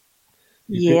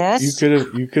 Yes. You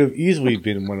could have easily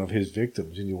been one of his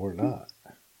victims, and you were not.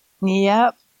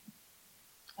 Yep.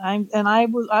 I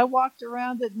walked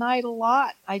around at night a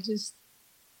lot. I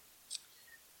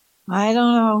don't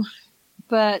know.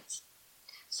 But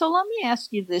so let me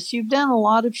ask you this. You've done a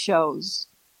lot of shows.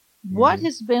 Mm-hmm. What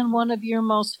has been one of your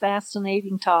most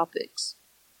fascinating topics?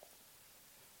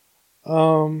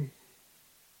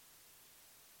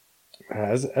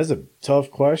 That's a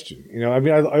tough question. I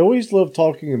mean, I always love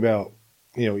talking about,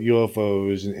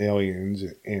 UFOs and aliens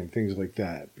and things like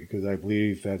that, because I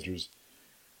believe that there's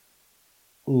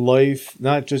life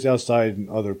not just outside in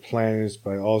other planets,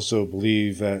 but I also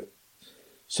believe that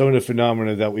some of the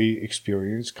phenomena that we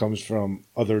experience comes from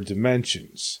other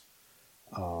dimensions.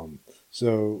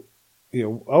 So,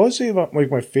 I would say about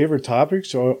my favorite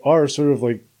topics are sort of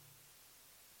like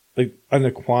on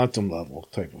the quantum level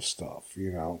type of stuff,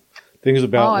 things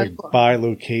about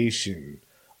bilocation,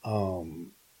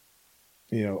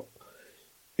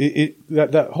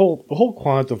 that whole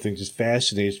quantum thing just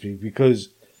fascinates me because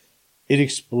it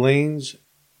explains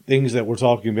things that we're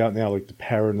talking about now, like the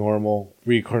paranormal,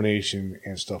 reincarnation,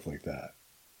 and stuff like that.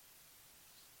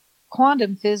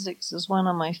 Quantum physics is one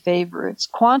of my favorites.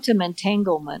 Quantum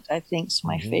entanglement, I think, is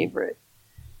my favorite.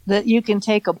 That you can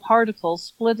take a particle,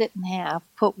 split it in half,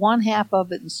 put one half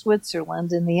of it in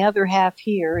Switzerland and the other half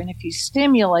here, and if you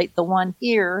stimulate the one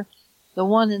here, the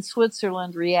one in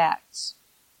Switzerland reacts.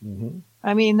 Mm-hmm.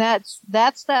 I mean, that's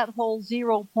that whole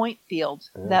 0 point field,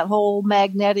 that whole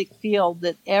magnetic field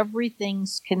that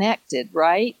everything's connected,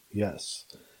 right? Yes.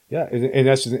 Yeah, and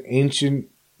that's an ancient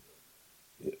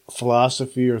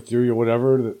philosophy or theory or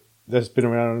whatever that's been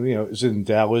around, it's in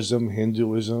Taoism,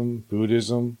 Hinduism,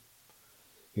 Buddhism.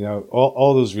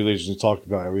 All those religions talk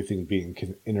about everything being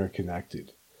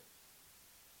interconnected.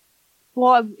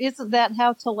 Well, isn't that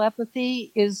how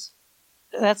telepathy is?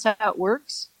 That's how it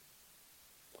works?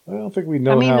 I don't think we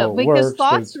know how it works,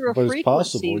 thoughts are a but it's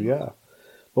possible, yeah.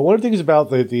 But one of the things about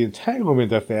the entanglement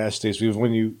that fascinates me is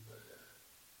when you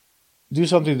do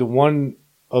something to one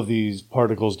of these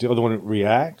particles, the other one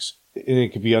reacts, and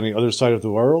it could be on the other side of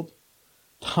the world.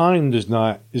 Time is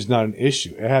not an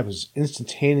issue. It happens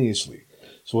instantaneously.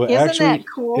 So that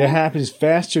cool? It happens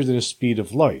faster than the speed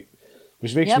of light,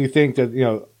 which makes me think that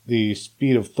the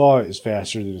speed of thought is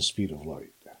faster than the speed of light.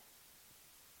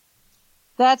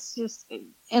 That's just,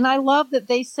 and I love that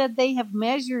they said they have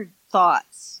measured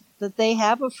thoughts, that they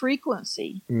have a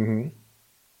frequency. Mm-hmm.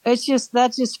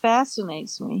 That just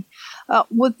fascinates me.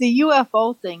 With the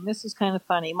UFO thing, this is kind of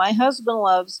funny. My husband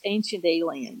loves ancient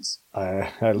aliens. I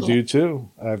do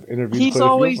too. I've interviewed quite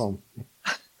a few of them.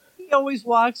 He always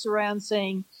walks around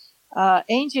saying,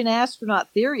 ancient astronaut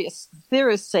theorists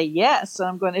say yes. And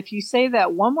I'm going, if you say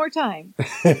that one more time.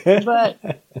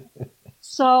 But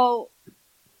so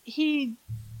he,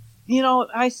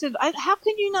 I said, how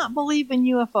can you not believe in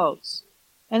UFOs?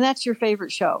 And that's your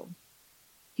favorite show.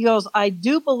 He goes, I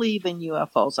do believe in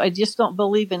UFOs. I just don't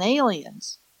believe in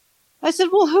aliens. I said,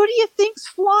 well, who do you think's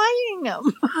flying them?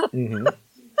 Mm-hmm.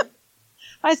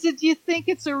 I said, do you think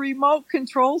it's a remote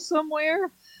control somewhere?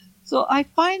 So I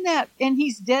find that, and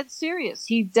he's dead serious.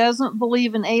 He doesn't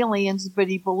believe in aliens, but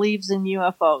he believes in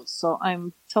UFOs. So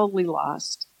I'm totally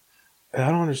lost. I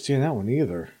don't understand that one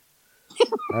either.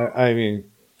 I mean,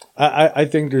 I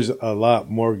think there's a lot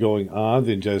more going on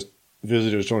than just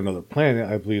visitors from another planet.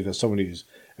 I believe that some of these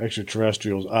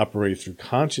extraterrestrials operate through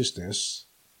consciousness.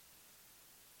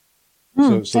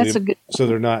 So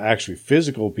they're not actually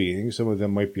physical beings. Some of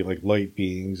them might be like light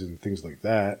beings and things like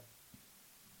that.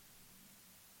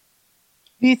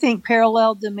 Do you think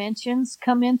parallel dimensions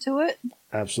come into it?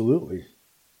 Absolutely.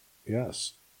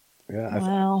 Yes. Yeah.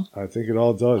 Wow. I think it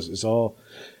all does. It's all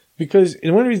because,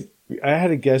 and one of the I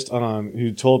had a guest on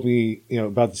who told me,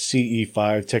 about the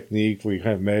CE5 technique where you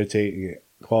kind of meditate and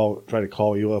try to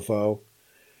call UFO.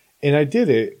 And I did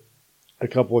it a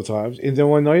couple of times. And then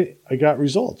one night I got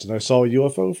results and I saw a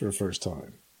UFO for the first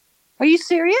time. Are you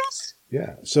serious?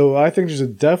 Yeah. So I think there's a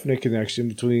definite connection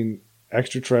between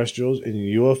extraterrestrials and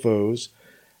UFOs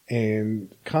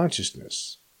and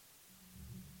consciousness.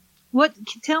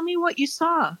 Tell me what you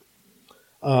saw.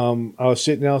 I was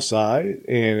sitting outside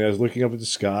and I was looking up at the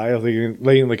sky. I was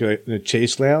laying like in a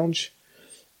chase lounge.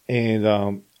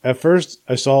 And at first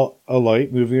I saw a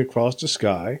light moving across the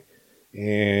sky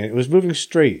and it was moving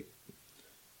straight.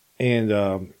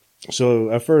 And so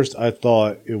at first I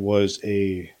thought it was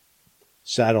a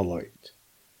satellite.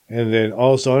 And then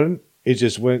all of a sudden it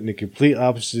just went in the complete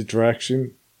opposite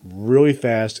direction really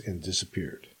fast and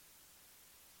disappeared.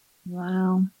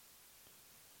 Wow.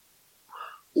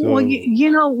 So,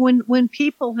 Well, when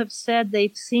people have said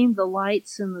they've seen the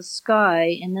lights in the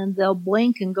sky and then they'll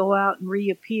blink and go out and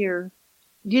reappear,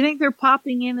 do you think they're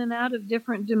popping in and out of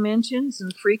different dimensions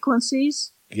and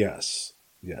frequencies? yes.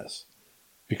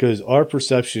 Because our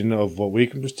perception of what we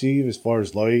can perceive as far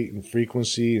as light and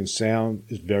frequency and sound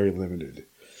is very limited.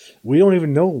 We don't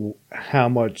even know how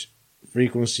much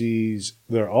frequencies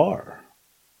there are.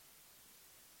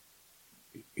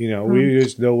 We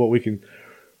just know what we can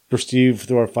perceive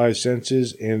through our five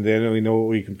senses, and then we know what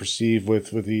we can perceive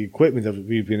with the equipment that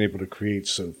we've been able to create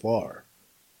so far.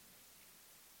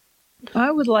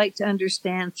 I would like to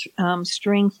understand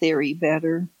string theory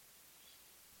better.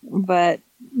 But,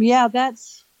 yeah, I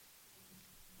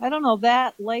don't know,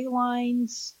 that, ley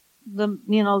lines, the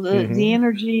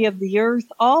energy of the earth,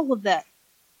 all of that.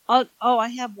 I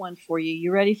have one for you.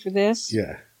 You ready for this?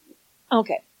 Yeah.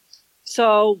 Okay.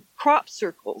 So, crop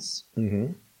circles.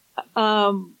 Mm-hmm.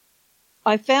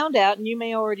 I found out, and you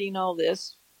may already know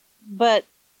this, but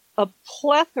a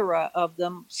plethora of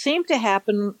them seem to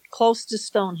happen close to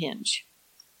Stonehenge.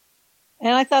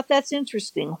 And I thought that's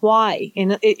interesting. Why?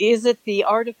 And is it the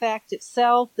artifact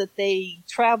itself that they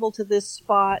travel to this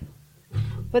spot?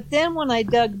 But then when I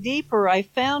dug deeper, I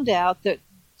found out that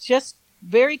just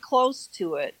very close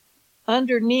to it,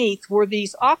 underneath, were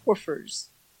these aquifers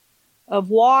of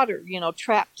water,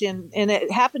 trapped in, and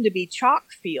it happened to be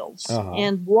chalk fields. Uh-huh.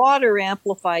 And water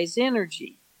amplifies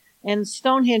energy. And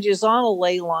Stonehenge is on a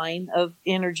ley line of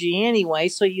energy anyway,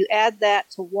 so you add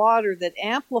that to water that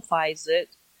amplifies it.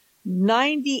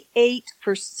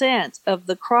 98% of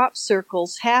the crop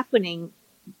circles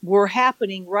were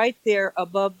happening right there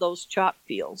above those chalk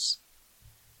fields.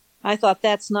 I thought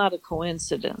that's not a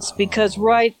coincidence because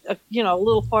right, a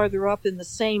little farther up in the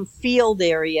same field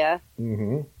area,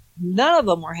 mm-hmm. None of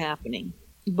them were happening.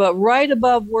 But right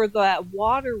above where that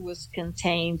water was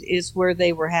contained is where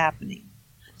they were happening.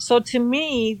 So to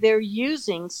me, they're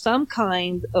using some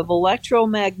kind of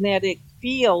electromagnetic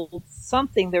field,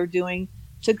 something they're doing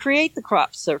to create the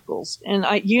crop circles. And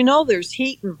there's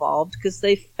heat involved because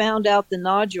they found out the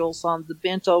nodules on the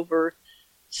bent over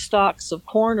stalks of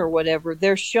corn or whatever.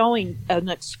 They're showing an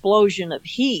explosion of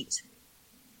heat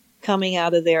coming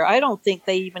out of there. I don't think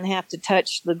they even have to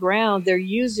touch the ground. They're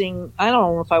using, I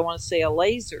don't know if I want to say a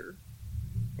laser,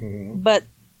 mm-hmm. But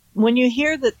when you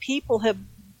hear that people have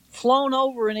flown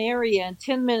over an area and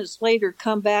 10 minutes later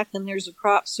come back and there's a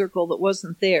crop circle that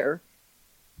wasn't there,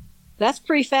 that's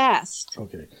pretty fast.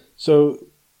 Okay. So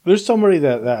there's somebody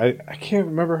that I can't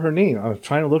remember her name. I'm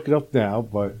trying to look it up now,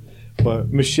 but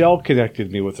Michelle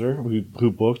connected me with her,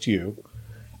 who booked you.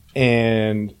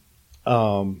 And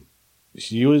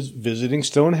she was visiting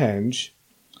Stonehenge,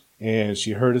 and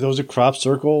she heard that there was a crop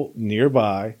circle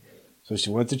nearby. So she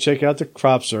went to check out the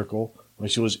crop circle. When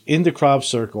she was in the crop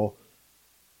circle,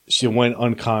 she went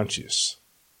unconscious.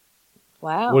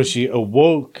 Wow. When she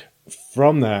awoke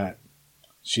from that,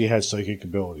 she had psychic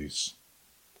abilities.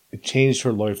 It changed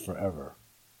her life forever.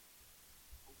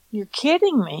 You're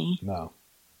kidding me. No.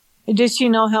 Did she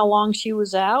know how long she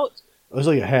was out? It was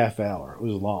like a half hour. It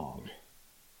was long.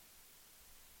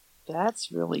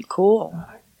 That's really cool.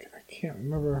 I can't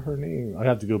remember her name. I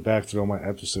have to go back through all my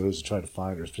episodes to try to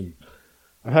find her.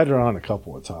 I've had her on a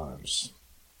couple of times.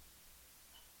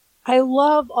 I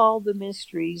love all the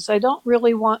mysteries. I don't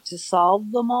really want to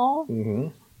solve them all, mm-hmm.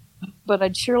 But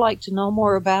I'd sure like to know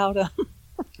more about them.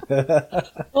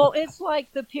 Well, it's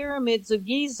like the pyramids of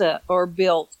Giza are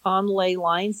built on ley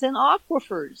lines and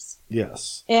aquifers.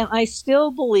 Yes. And I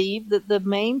still believe that the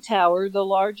main tower, the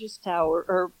largest tower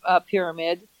or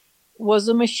pyramid, was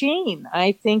a machine.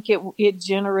 I think it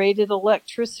generated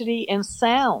electricity and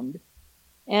sound.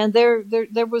 And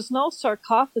there was no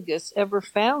sarcophagus ever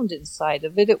found inside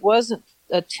of it. It wasn't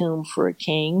a tomb for a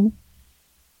king.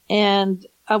 And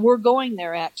we're going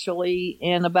there actually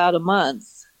in about a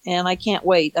month, and I can't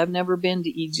wait. I've never been to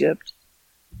Egypt.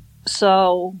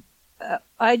 So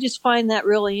I just find that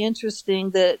really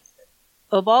interesting that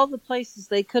of all the places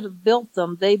they could have built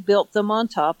them, they built them on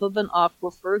top of an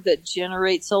aquifer that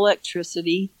generates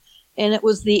electricity, and it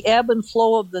was the ebb and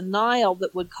flow of the Nile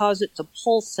that would cause it to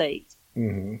pulsate.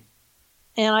 Mm-hmm.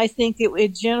 And I think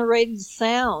it generated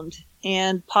sound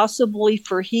and possibly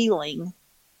for healing.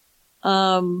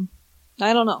 I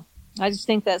don't know. I just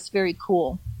think that's very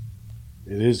cool.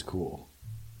 It is cool.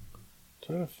 I'm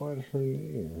trying to find her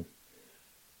name.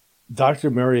 Dr.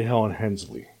 Mary Helen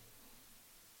Hensley.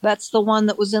 That's the one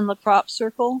that was in the crop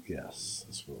circle? Yes,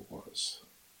 that's what it was.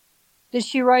 Did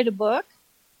she write a book?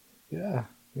 Yeah.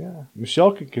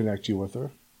 Michelle can connect you with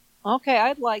her. Okay,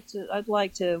 I'd like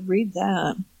to read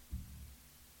that.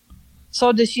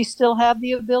 So does she still have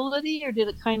the ability, or did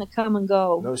it kind of come and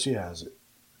go? No, she has it.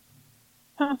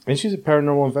 Huh. And she's a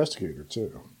paranormal investigator,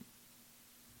 too.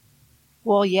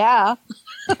 Well, yeah.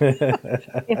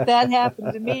 If that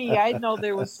happened to me, I'd know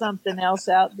there was something else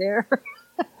out there.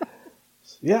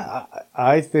 Yeah,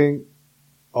 I think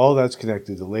all that's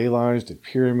connected to ley lines, to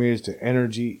pyramids, to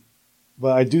energy.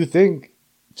 But I do think,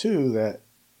 too, that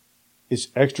it's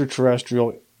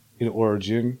extraterrestrial in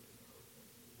origin.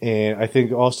 And I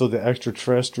think also the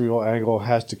extraterrestrial angle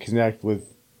has to connect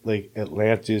with, like,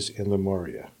 Atlantis and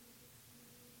Lemuria.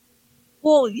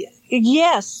 Well,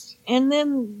 yes. And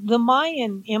then the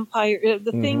Mayan Empire,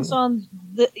 the things on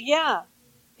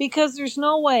because there's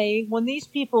no way when these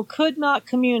people could not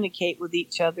communicate with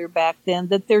each other back then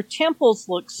that their temples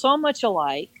look so much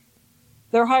alike.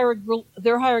 Their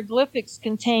hieroglyphics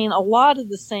contain a lot of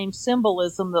the same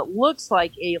symbolism that looks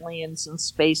like aliens and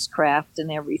spacecraft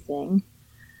and everything.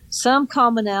 Some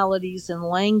commonalities in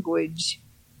language.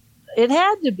 It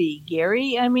had to be,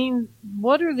 Gary. I mean,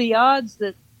 what are the odds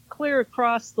that clear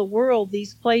across the world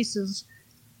these places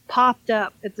popped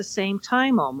up at the same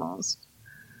time almost?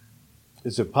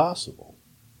 Is it possible?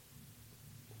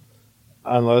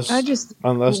 Unless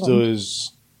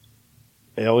those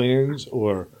aliens,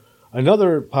 or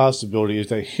another possibility is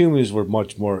that humans were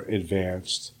much more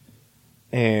advanced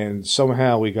and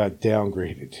somehow we got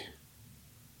downgraded.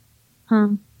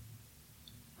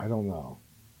 I don't know.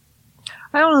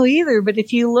 I don't know either, but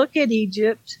if you look at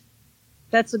Egypt,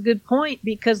 that's a good point,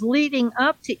 because leading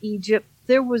up to Egypt,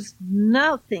 there was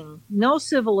nothing, no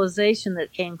civilization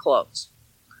that came close.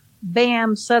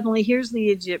 Bam, suddenly here's the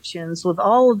Egyptians with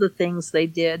all of the things they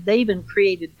did. They even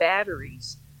created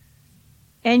batteries.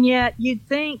 And yet you'd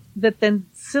think that the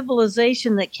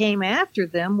civilization that came after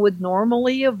them would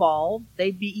normally evolve.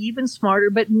 They'd be even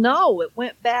smarter, but no, it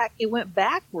went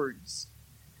backwards.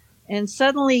 And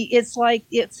suddenly it's like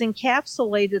it's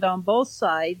encapsulated on both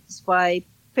sides by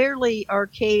fairly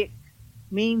archaic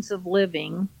means of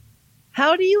living.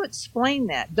 How do you explain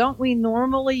that? Don't we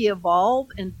normally evolve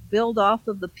and build off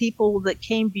of the people that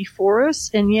came before us?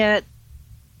 And yet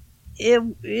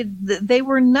they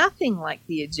were nothing like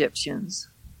the Egyptians.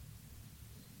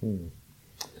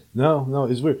 No,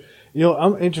 it's weird.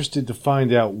 I'm interested to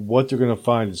find out what they're going to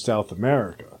find in South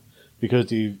America, because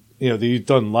they've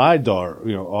done LIDAR,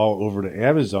 all over the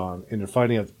Amazon, and they're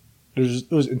finding out there's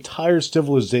those entire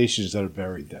civilizations that are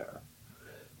buried there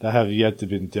that have yet to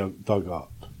be dug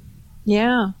up.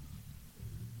 Yeah.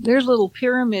 There's little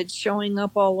pyramids showing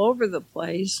up all over the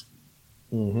place.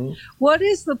 Mm-hmm. What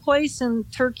is the place in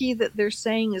Turkey that they're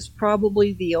saying is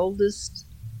probably the oldest?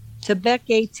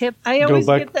 Göbekli Tepe. I always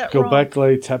get that wrong.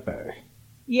 Göbekli Tepe.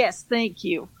 Yes, thank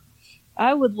you.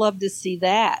 I would love to see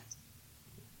that.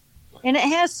 And it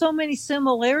has so many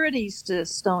similarities to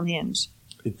Stonehenge.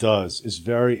 It does. It's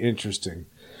very interesting.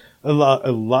 A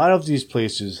lot of these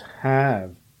places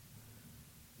have,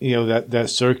 that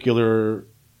circular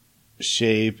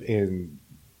shape, and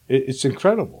it's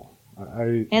incredible.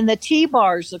 And the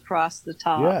T-bars across the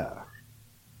top. Yeah.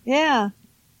 Yeah.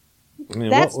 I mean,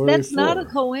 that's not a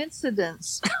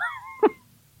coincidence.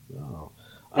 No.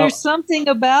 There's something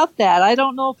about that. I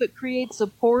don't know if it creates a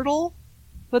portal,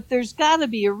 but there's got to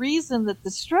be a reason that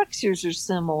the structures are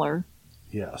similar.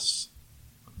 Yes.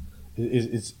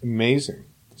 It's amazing.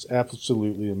 It's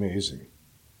absolutely amazing.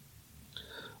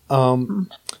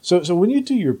 So when you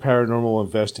do your paranormal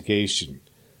investigation,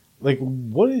 like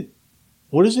what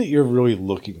is it you're really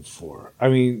looking for? I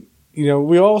mean,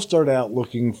 we all start out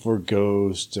looking for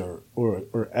ghosts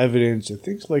or evidence and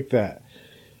things like that.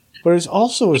 But it's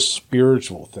also a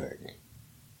spiritual thing.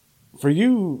 For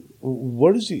you,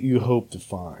 what is it you hope to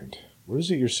find? What is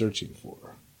it you're searching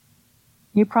for?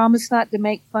 You promise not to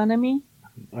make fun of me?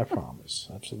 I promise.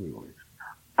 Absolutely.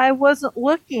 I wasn't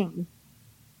looking.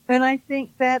 And I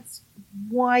think that's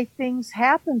why things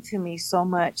happen to me so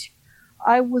much.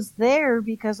 I was there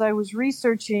because I was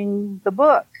researching the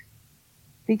book.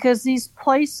 Because these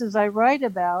places I write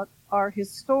about are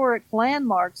historic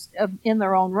landmarks in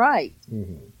their own right,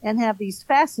 and have these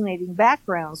fascinating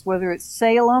backgrounds, whether it's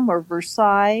Salem or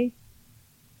Versailles.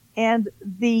 And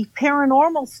the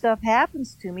paranormal stuff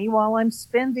happens to me while I'm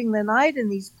spending the night in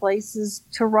these places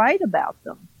to write about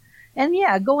them. And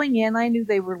yeah, going in, I knew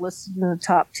they were listed in the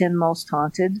top 10 most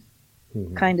haunted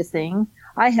kind of thing.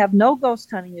 I have no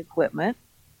ghost hunting equipment.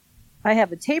 I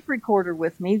have a tape recorder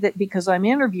with me that because I'm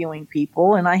interviewing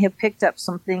people, and I have picked up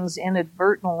some things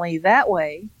inadvertently that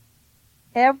way.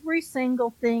 Every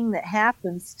single thing that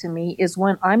happens to me is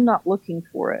when I'm not looking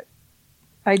for it.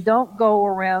 I don't go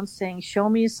around saying, show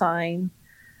me a sign.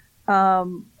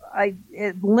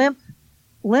 Limp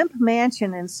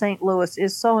Mansion in St. Louis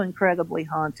is so incredibly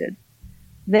haunted.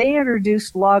 They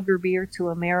introduced lager beer to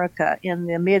America in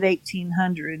the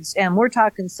mid-1800s, and we're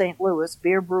talking St. Louis,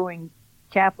 beer brewing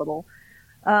capital.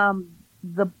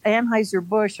 The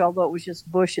Anheuser-Busch, although it was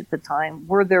just Busch at the time,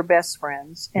 were their best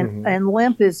friends. And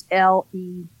Lemp is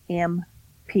L-E-M-P.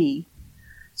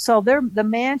 So the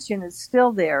mansion is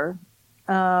still there.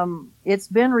 It's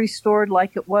been restored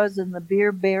like it was in the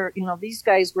Beer Bear. You know, these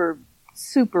guys were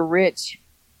super rich.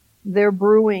 Their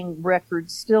brewing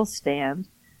records still stand.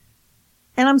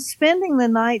 And I'm spending the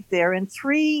night there, and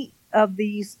 3 of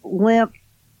these Lemp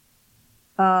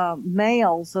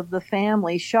males of the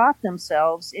family shot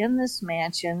themselves in this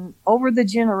mansion over the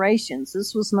generations.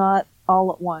 This was not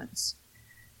all at once.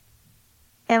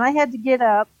 And I had to get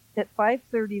up at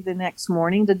 5:30 the next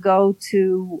morning to go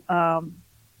to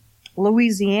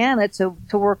Louisiana to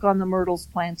work on the Myrtles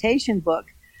Plantation book.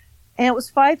 And it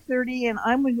was 5:30, and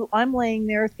I'm laying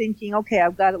there thinking, okay,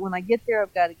 when I get there,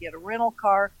 I've got to get a rental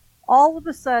car. All of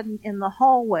a sudden, in the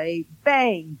hallway,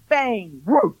 bang, bang,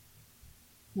 whoosh,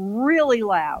 really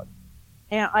loud.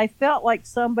 And I felt like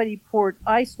somebody poured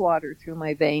ice water through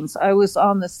my veins. I was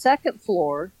on the 2nd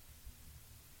floor.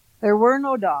 There were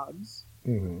no dogs.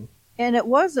 And it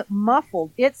wasn't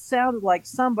muffled. It sounded like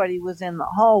somebody was in the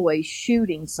hallway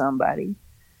shooting somebody.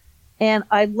 And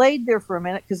I laid there for a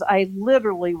minute because I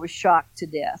literally was shocked to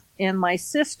death. And my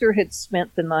sister had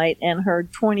spent the night, and her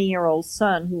 20-year-old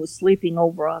son, who was sleeping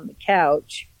over on the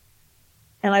couch.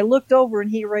 And I looked over, and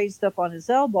he raised up on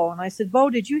his elbow. And I said, Bo,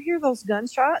 did you hear those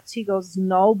gunshots? He goes,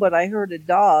 no, but I heard a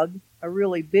dog, a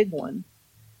really big one.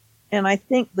 And I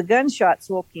think the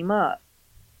gunshots woke him up.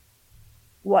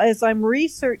 Well, as I'm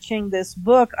researching this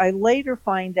book, I later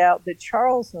find out that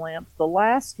Charles Lemp, the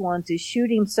last one to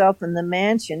shoot himself in the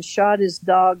mansion, shot his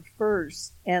dog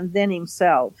first and then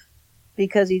himself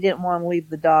because he didn't want to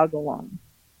leave the dog alone.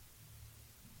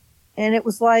 And it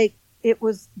was like it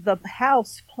was the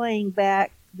house playing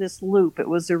back this loop. It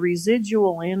was a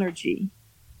residual energy.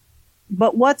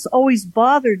 But what's always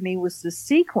bothered me was the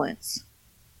sequence.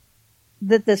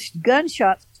 That the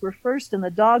gunshots were first and the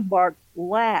dog barked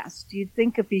last. You'd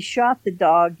think if he shot the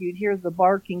dog, you'd hear the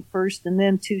barking first and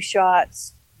then 2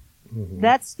 shots.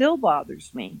 That still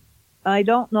bothers me. I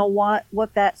don't know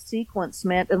what that sequence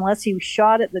meant, unless he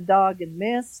shot at the dog and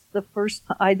missed the first.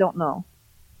 I don't know.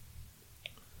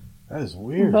 That is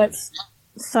weird. But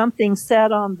something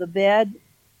sat on the bed,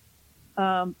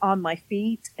 on my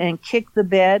feet, and kicked the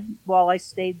bed while I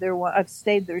stayed there. I've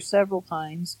stayed there several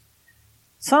times.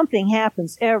 Something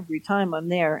happens every time I'm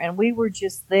there. And we were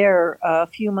just there a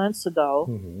few months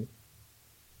ago.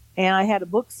 And I had a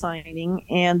book signing,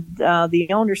 and the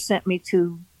owner sent me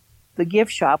to the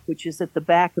gift shop, which is at the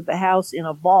back of the house in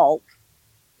a vault.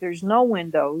 There's no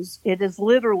windows. It is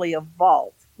literally a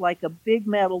vault, like a big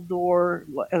metal door,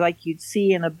 like you'd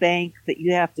see in a bank, that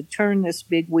you have to turn this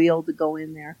big wheel to go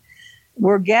in there.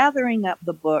 We're gathering up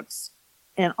the books,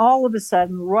 and all of a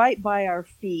sudden, right by our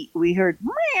feet, we heard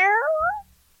meow.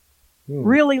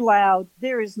 Really loud.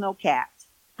 There is no cat.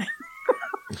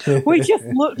 We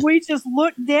just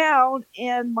looked down,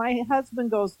 and my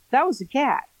husband goes, that was a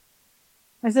cat.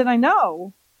 I said, I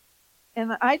know.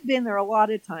 And I'd been there a lot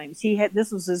of times.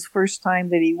 This was his first time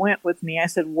that he went with me. I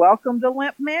said, welcome to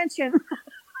Lemp Mansion.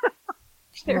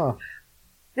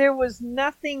 There was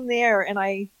nothing there. And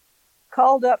I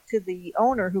called up to the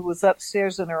owner, who was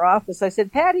upstairs in her office. I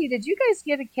said, Patty, did you guys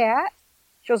get a cat?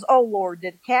 She goes, oh Lord,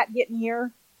 did a cat get in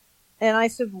here? And I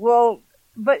said, well,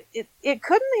 but it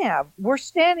couldn't have. We're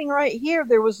standing right here.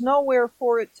 There was nowhere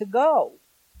for it to go.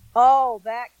 Oh,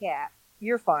 that cat.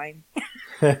 You're fine.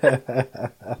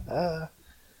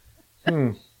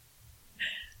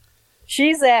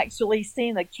 She's actually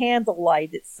seen a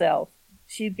candlelight itself.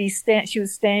 She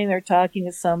was standing there talking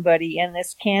to somebody, and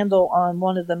this candle on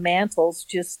one of the mantles,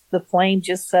 the flame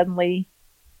just suddenly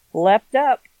leapt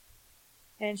up,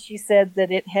 and she said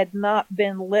that it had not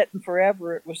been lit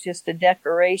forever. It was just a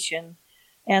decoration.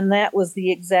 And that was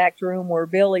the exact room where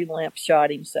Billy Limp shot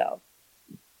himself.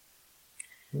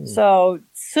 So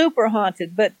super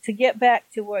haunted. But to get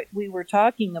back to what we were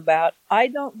talking about, I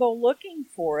don't go looking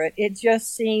for it. It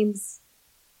just seems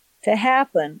to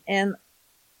happen. And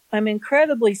I'm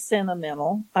incredibly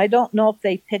sentimental. I don't know if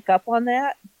they pick up on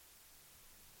that.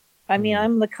 I mean,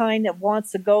 I'm the kind that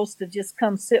wants a ghost to just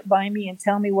come sit by me and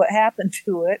tell me what happened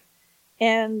to it.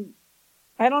 And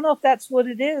I don't know if that's what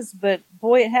it is, but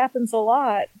boy, it happens a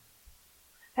lot.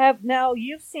 Now,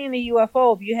 you've seen a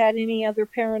UFO. Have you had any other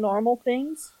paranormal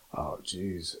things? Oh,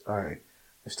 geez. I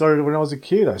started when I was a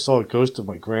kid. I saw a ghost of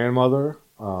my grandmother.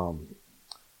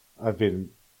 I've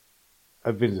been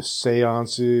to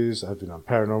seances. I've been on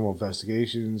paranormal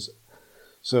investigations.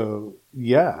 So,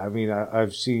 yeah, I mean,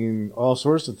 I've seen all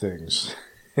sorts of things.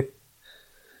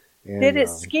 And, did it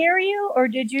scare you, or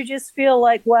did you just feel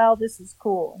like, wow, this is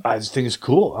cool? I just think it's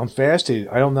cool. I'm fascinated.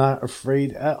 I'm not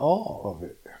afraid at all of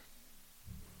it.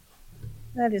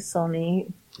 That is so neat.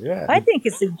 Yeah. I think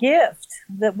it's a gift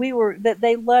that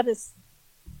they let us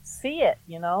see it,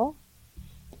 you know?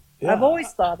 Yeah. I've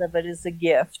always thought of it as a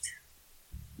gift.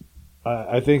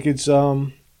 I think it's,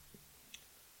 you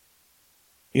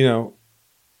know,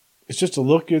 it's just a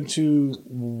look into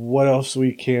what else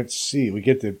we can't see. We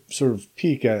get to sort of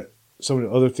peek at some of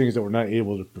the other things that we're not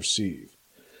able to perceive.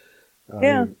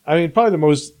 Yeah. I mean, probably the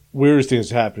most weirdest thing that's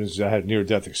happened is I had a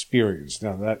near-death experience.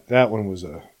 Now, that one was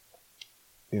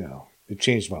it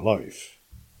changed my life.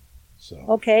 So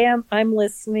Okay, I'm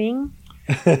listening.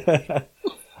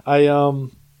 I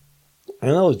know it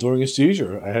was during a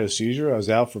seizure. I had a seizure. I was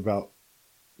out for about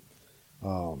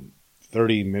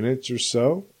 30 minutes or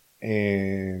so,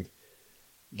 and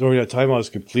during that time I was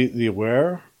completely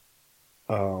aware,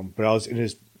 but I was in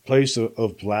this place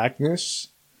of blackness,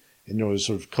 and there was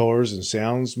sort of colors and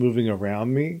sounds moving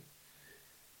around me,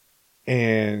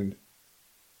 and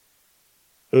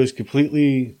it was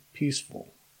completely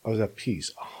peaceful. I was at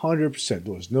peace, 100%.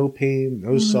 There was no pain,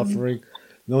 no suffering,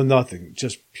 no nothing,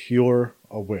 just pure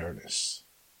awareness.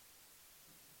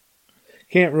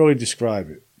 Can't really describe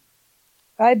it.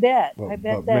 I bet. But, I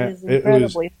bet man, is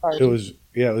incredibly hard. It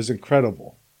was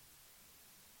incredible.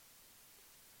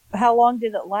 How long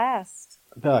did it last?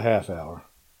 About a half hour.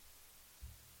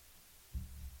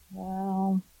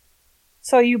 Wow.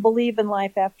 So you believe in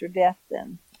life after death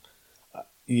then?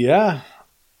 Yeah.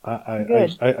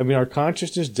 Good. I mean, our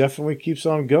consciousness definitely keeps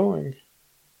on going.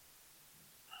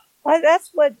 Well, that's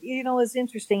what, is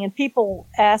interesting. And people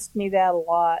ask me that a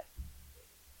lot.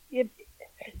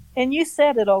 And you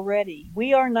said it already.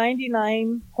 We are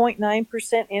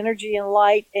 99.9% energy and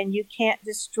light, and you can't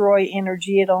destroy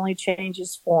energy. It only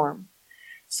changes form.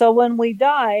 So when we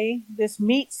die, this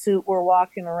meat suit we're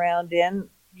walking around in,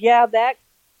 yeah, that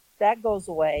goes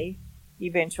away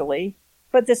eventually.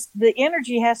 But the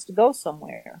energy has to go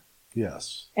somewhere.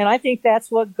 Yes. And I think that's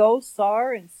what ghosts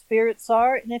are and spirits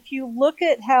are. And if you look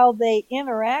at how they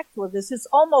interact with us, it's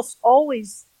almost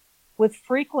always with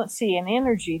frequency and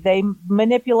energy. They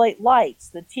manipulate lights,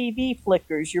 the TV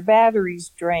flickers, your batteries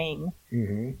drain.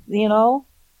 Mm-hmm.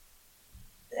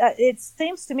 It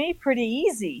seems to me pretty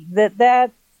easy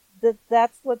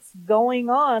that's what's going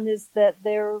on, is that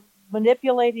they're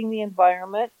manipulating the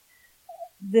environment.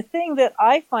 The thing that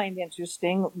I find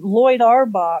interesting, Lloyd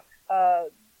Arbach,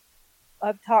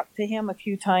 I've talked to him a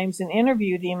few times and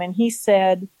interviewed him, and he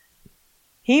said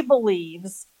he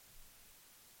believes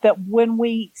that when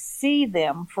we see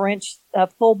them, for instance, a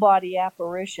full body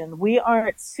apparition, we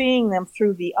aren't seeing them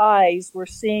through the eyes, we're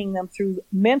seeing them through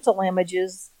mental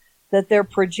images that they're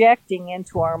projecting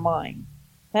into our mind.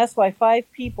 That's why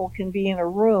 5 people can be in a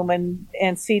room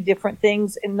and see different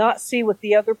things and not see what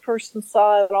the other person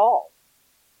saw at all.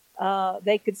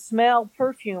 They could smell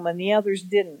perfume and the others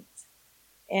didn't.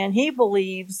 And he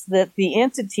believes that the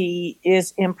entity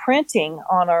is imprinting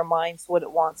on our minds what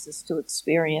it wants us to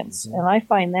experience. Mm-hmm. And I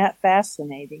find that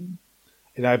fascinating.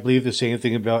 And I believe the same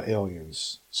thing about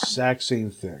aliens. Exact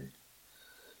same thing.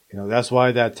 That's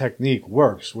why that technique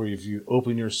works, where if you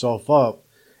open yourself up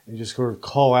and just sort of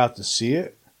call out to see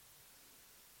it,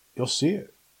 you'll see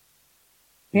it.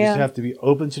 You just have to be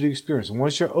open to the experience. And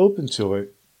once you're open to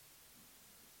it,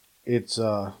 it's,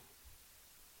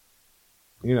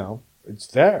 it's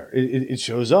there. It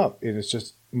shows up, and it's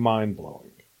just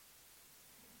mind-blowing.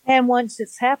 And once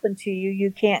it's happened to you,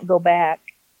 you can't go back.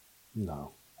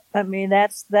 No. I mean,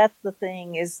 that's the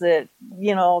thing, is that,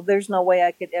 there's no way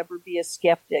I could ever be a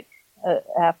skeptic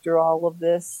after all of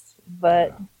this.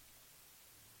 But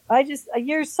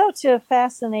You're such a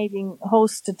fascinating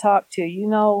host to talk to. You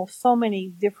know so many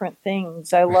different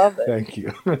things. I love it. Thank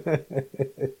you.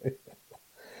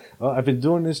 Well, I've been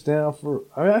doing this now for.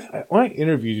 When I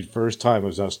interviewed you the first time, I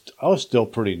was still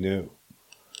pretty new,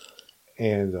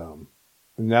 and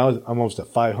now I'm almost at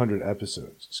 500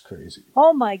 episodes. It's crazy.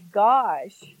 Oh my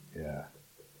gosh! Yeah.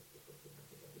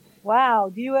 Wow.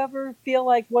 Do you ever feel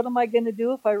like, what am I going to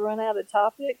do if I run out of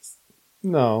topics?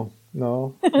 No.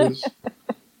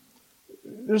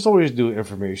 There's always new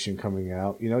information coming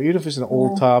out. You know, even if it's an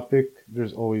old topic,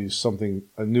 there's always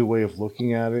a new way of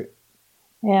looking at it.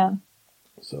 Yeah.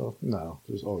 So, no,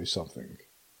 there's always something.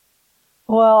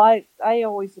 Well, I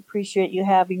always appreciate you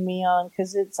having me on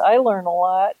because I learn a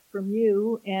lot from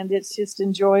you, and it's just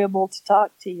enjoyable to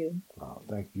talk to you. Oh,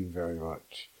 thank you very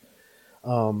much.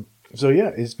 So,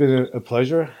 yeah, it's been a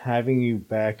pleasure having you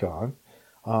back on.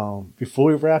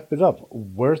 Before we wrap it up,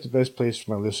 where's the best place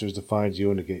for my listeners to find you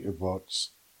and to get your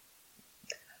books?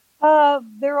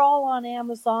 They're all on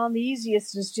Amazon. The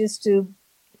easiest is just to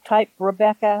type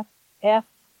Rebecca F.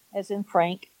 as in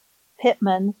Frank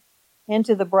Pittman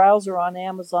into the browser on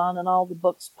Amazon, and all the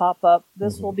books pop up.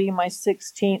 This will be my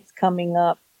 16th coming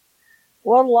up.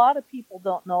 What a lot of people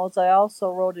don't know is I also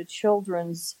wrote a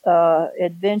children's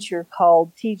adventure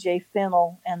called T.J.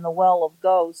 Fennel and the Well of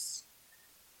Ghosts.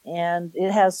 And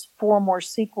it has 4 more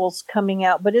sequels coming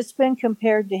out, but it's been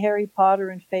compared to Harry Potter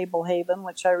and Fablehaven,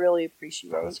 which I really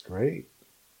appreciate. That's great.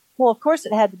 Well, of course,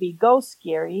 it had to be ghost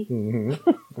scary. Mm-hmm.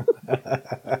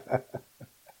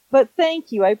 But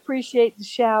thank you. I appreciate the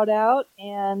shout out,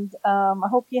 and I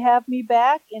hope you have me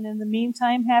back. And in the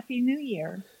meantime, Happy New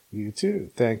Year. You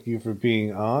too. Thank you for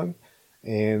being on.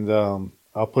 And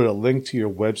I'll put a link to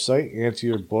your website and to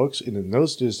your books in the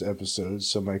notes to this episode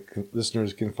so my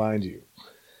listeners can find you.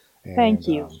 And, thank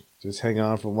you. Just hang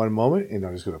on for one moment, and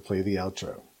I'm just going to play the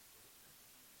outro.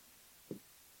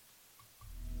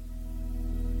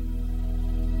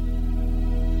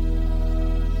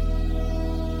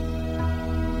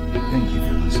 Thank you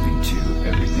for listening to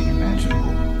Everything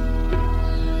Imaginable.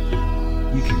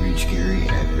 You can reach Gary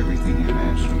at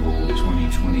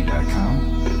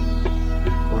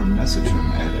everythingimaginable2020.com or message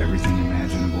him at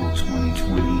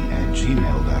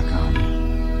everythingimaginable2020@gmail.com.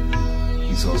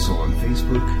 He's also on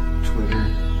Facebook, Twitter,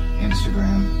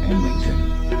 Instagram, and LinkedIn.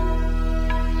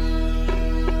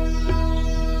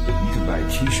 You can buy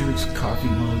t-shirts, coffee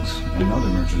mugs, and other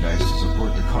merchandise to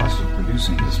support the cost of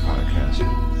producing this podcast.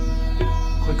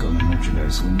 Click on the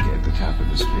merchandise link at the top of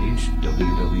this page,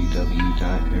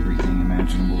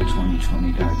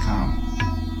 www.everythingimaginable2020.com.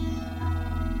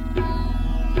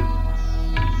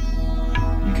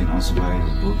 You can also buy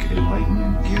the book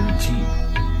Enlightenment Guaranteed.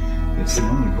 It's the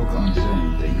only book on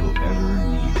Zen that you'll ever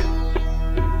need.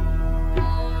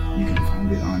 You can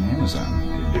find it on Amazon,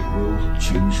 and it will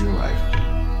change your life.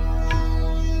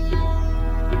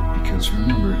 Because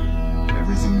remember,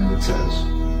 everything that it says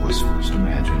was first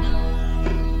imagined.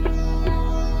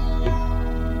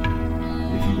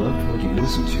 If you loved what you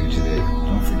listened to today,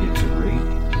 don't forget to rate,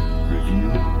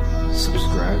 review,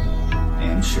 subscribe,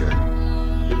 and share.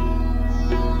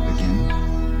 Again,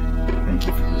 thank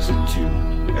you for listening to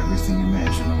Everything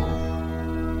Imaginable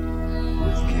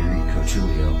with Gary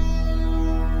Cochilio.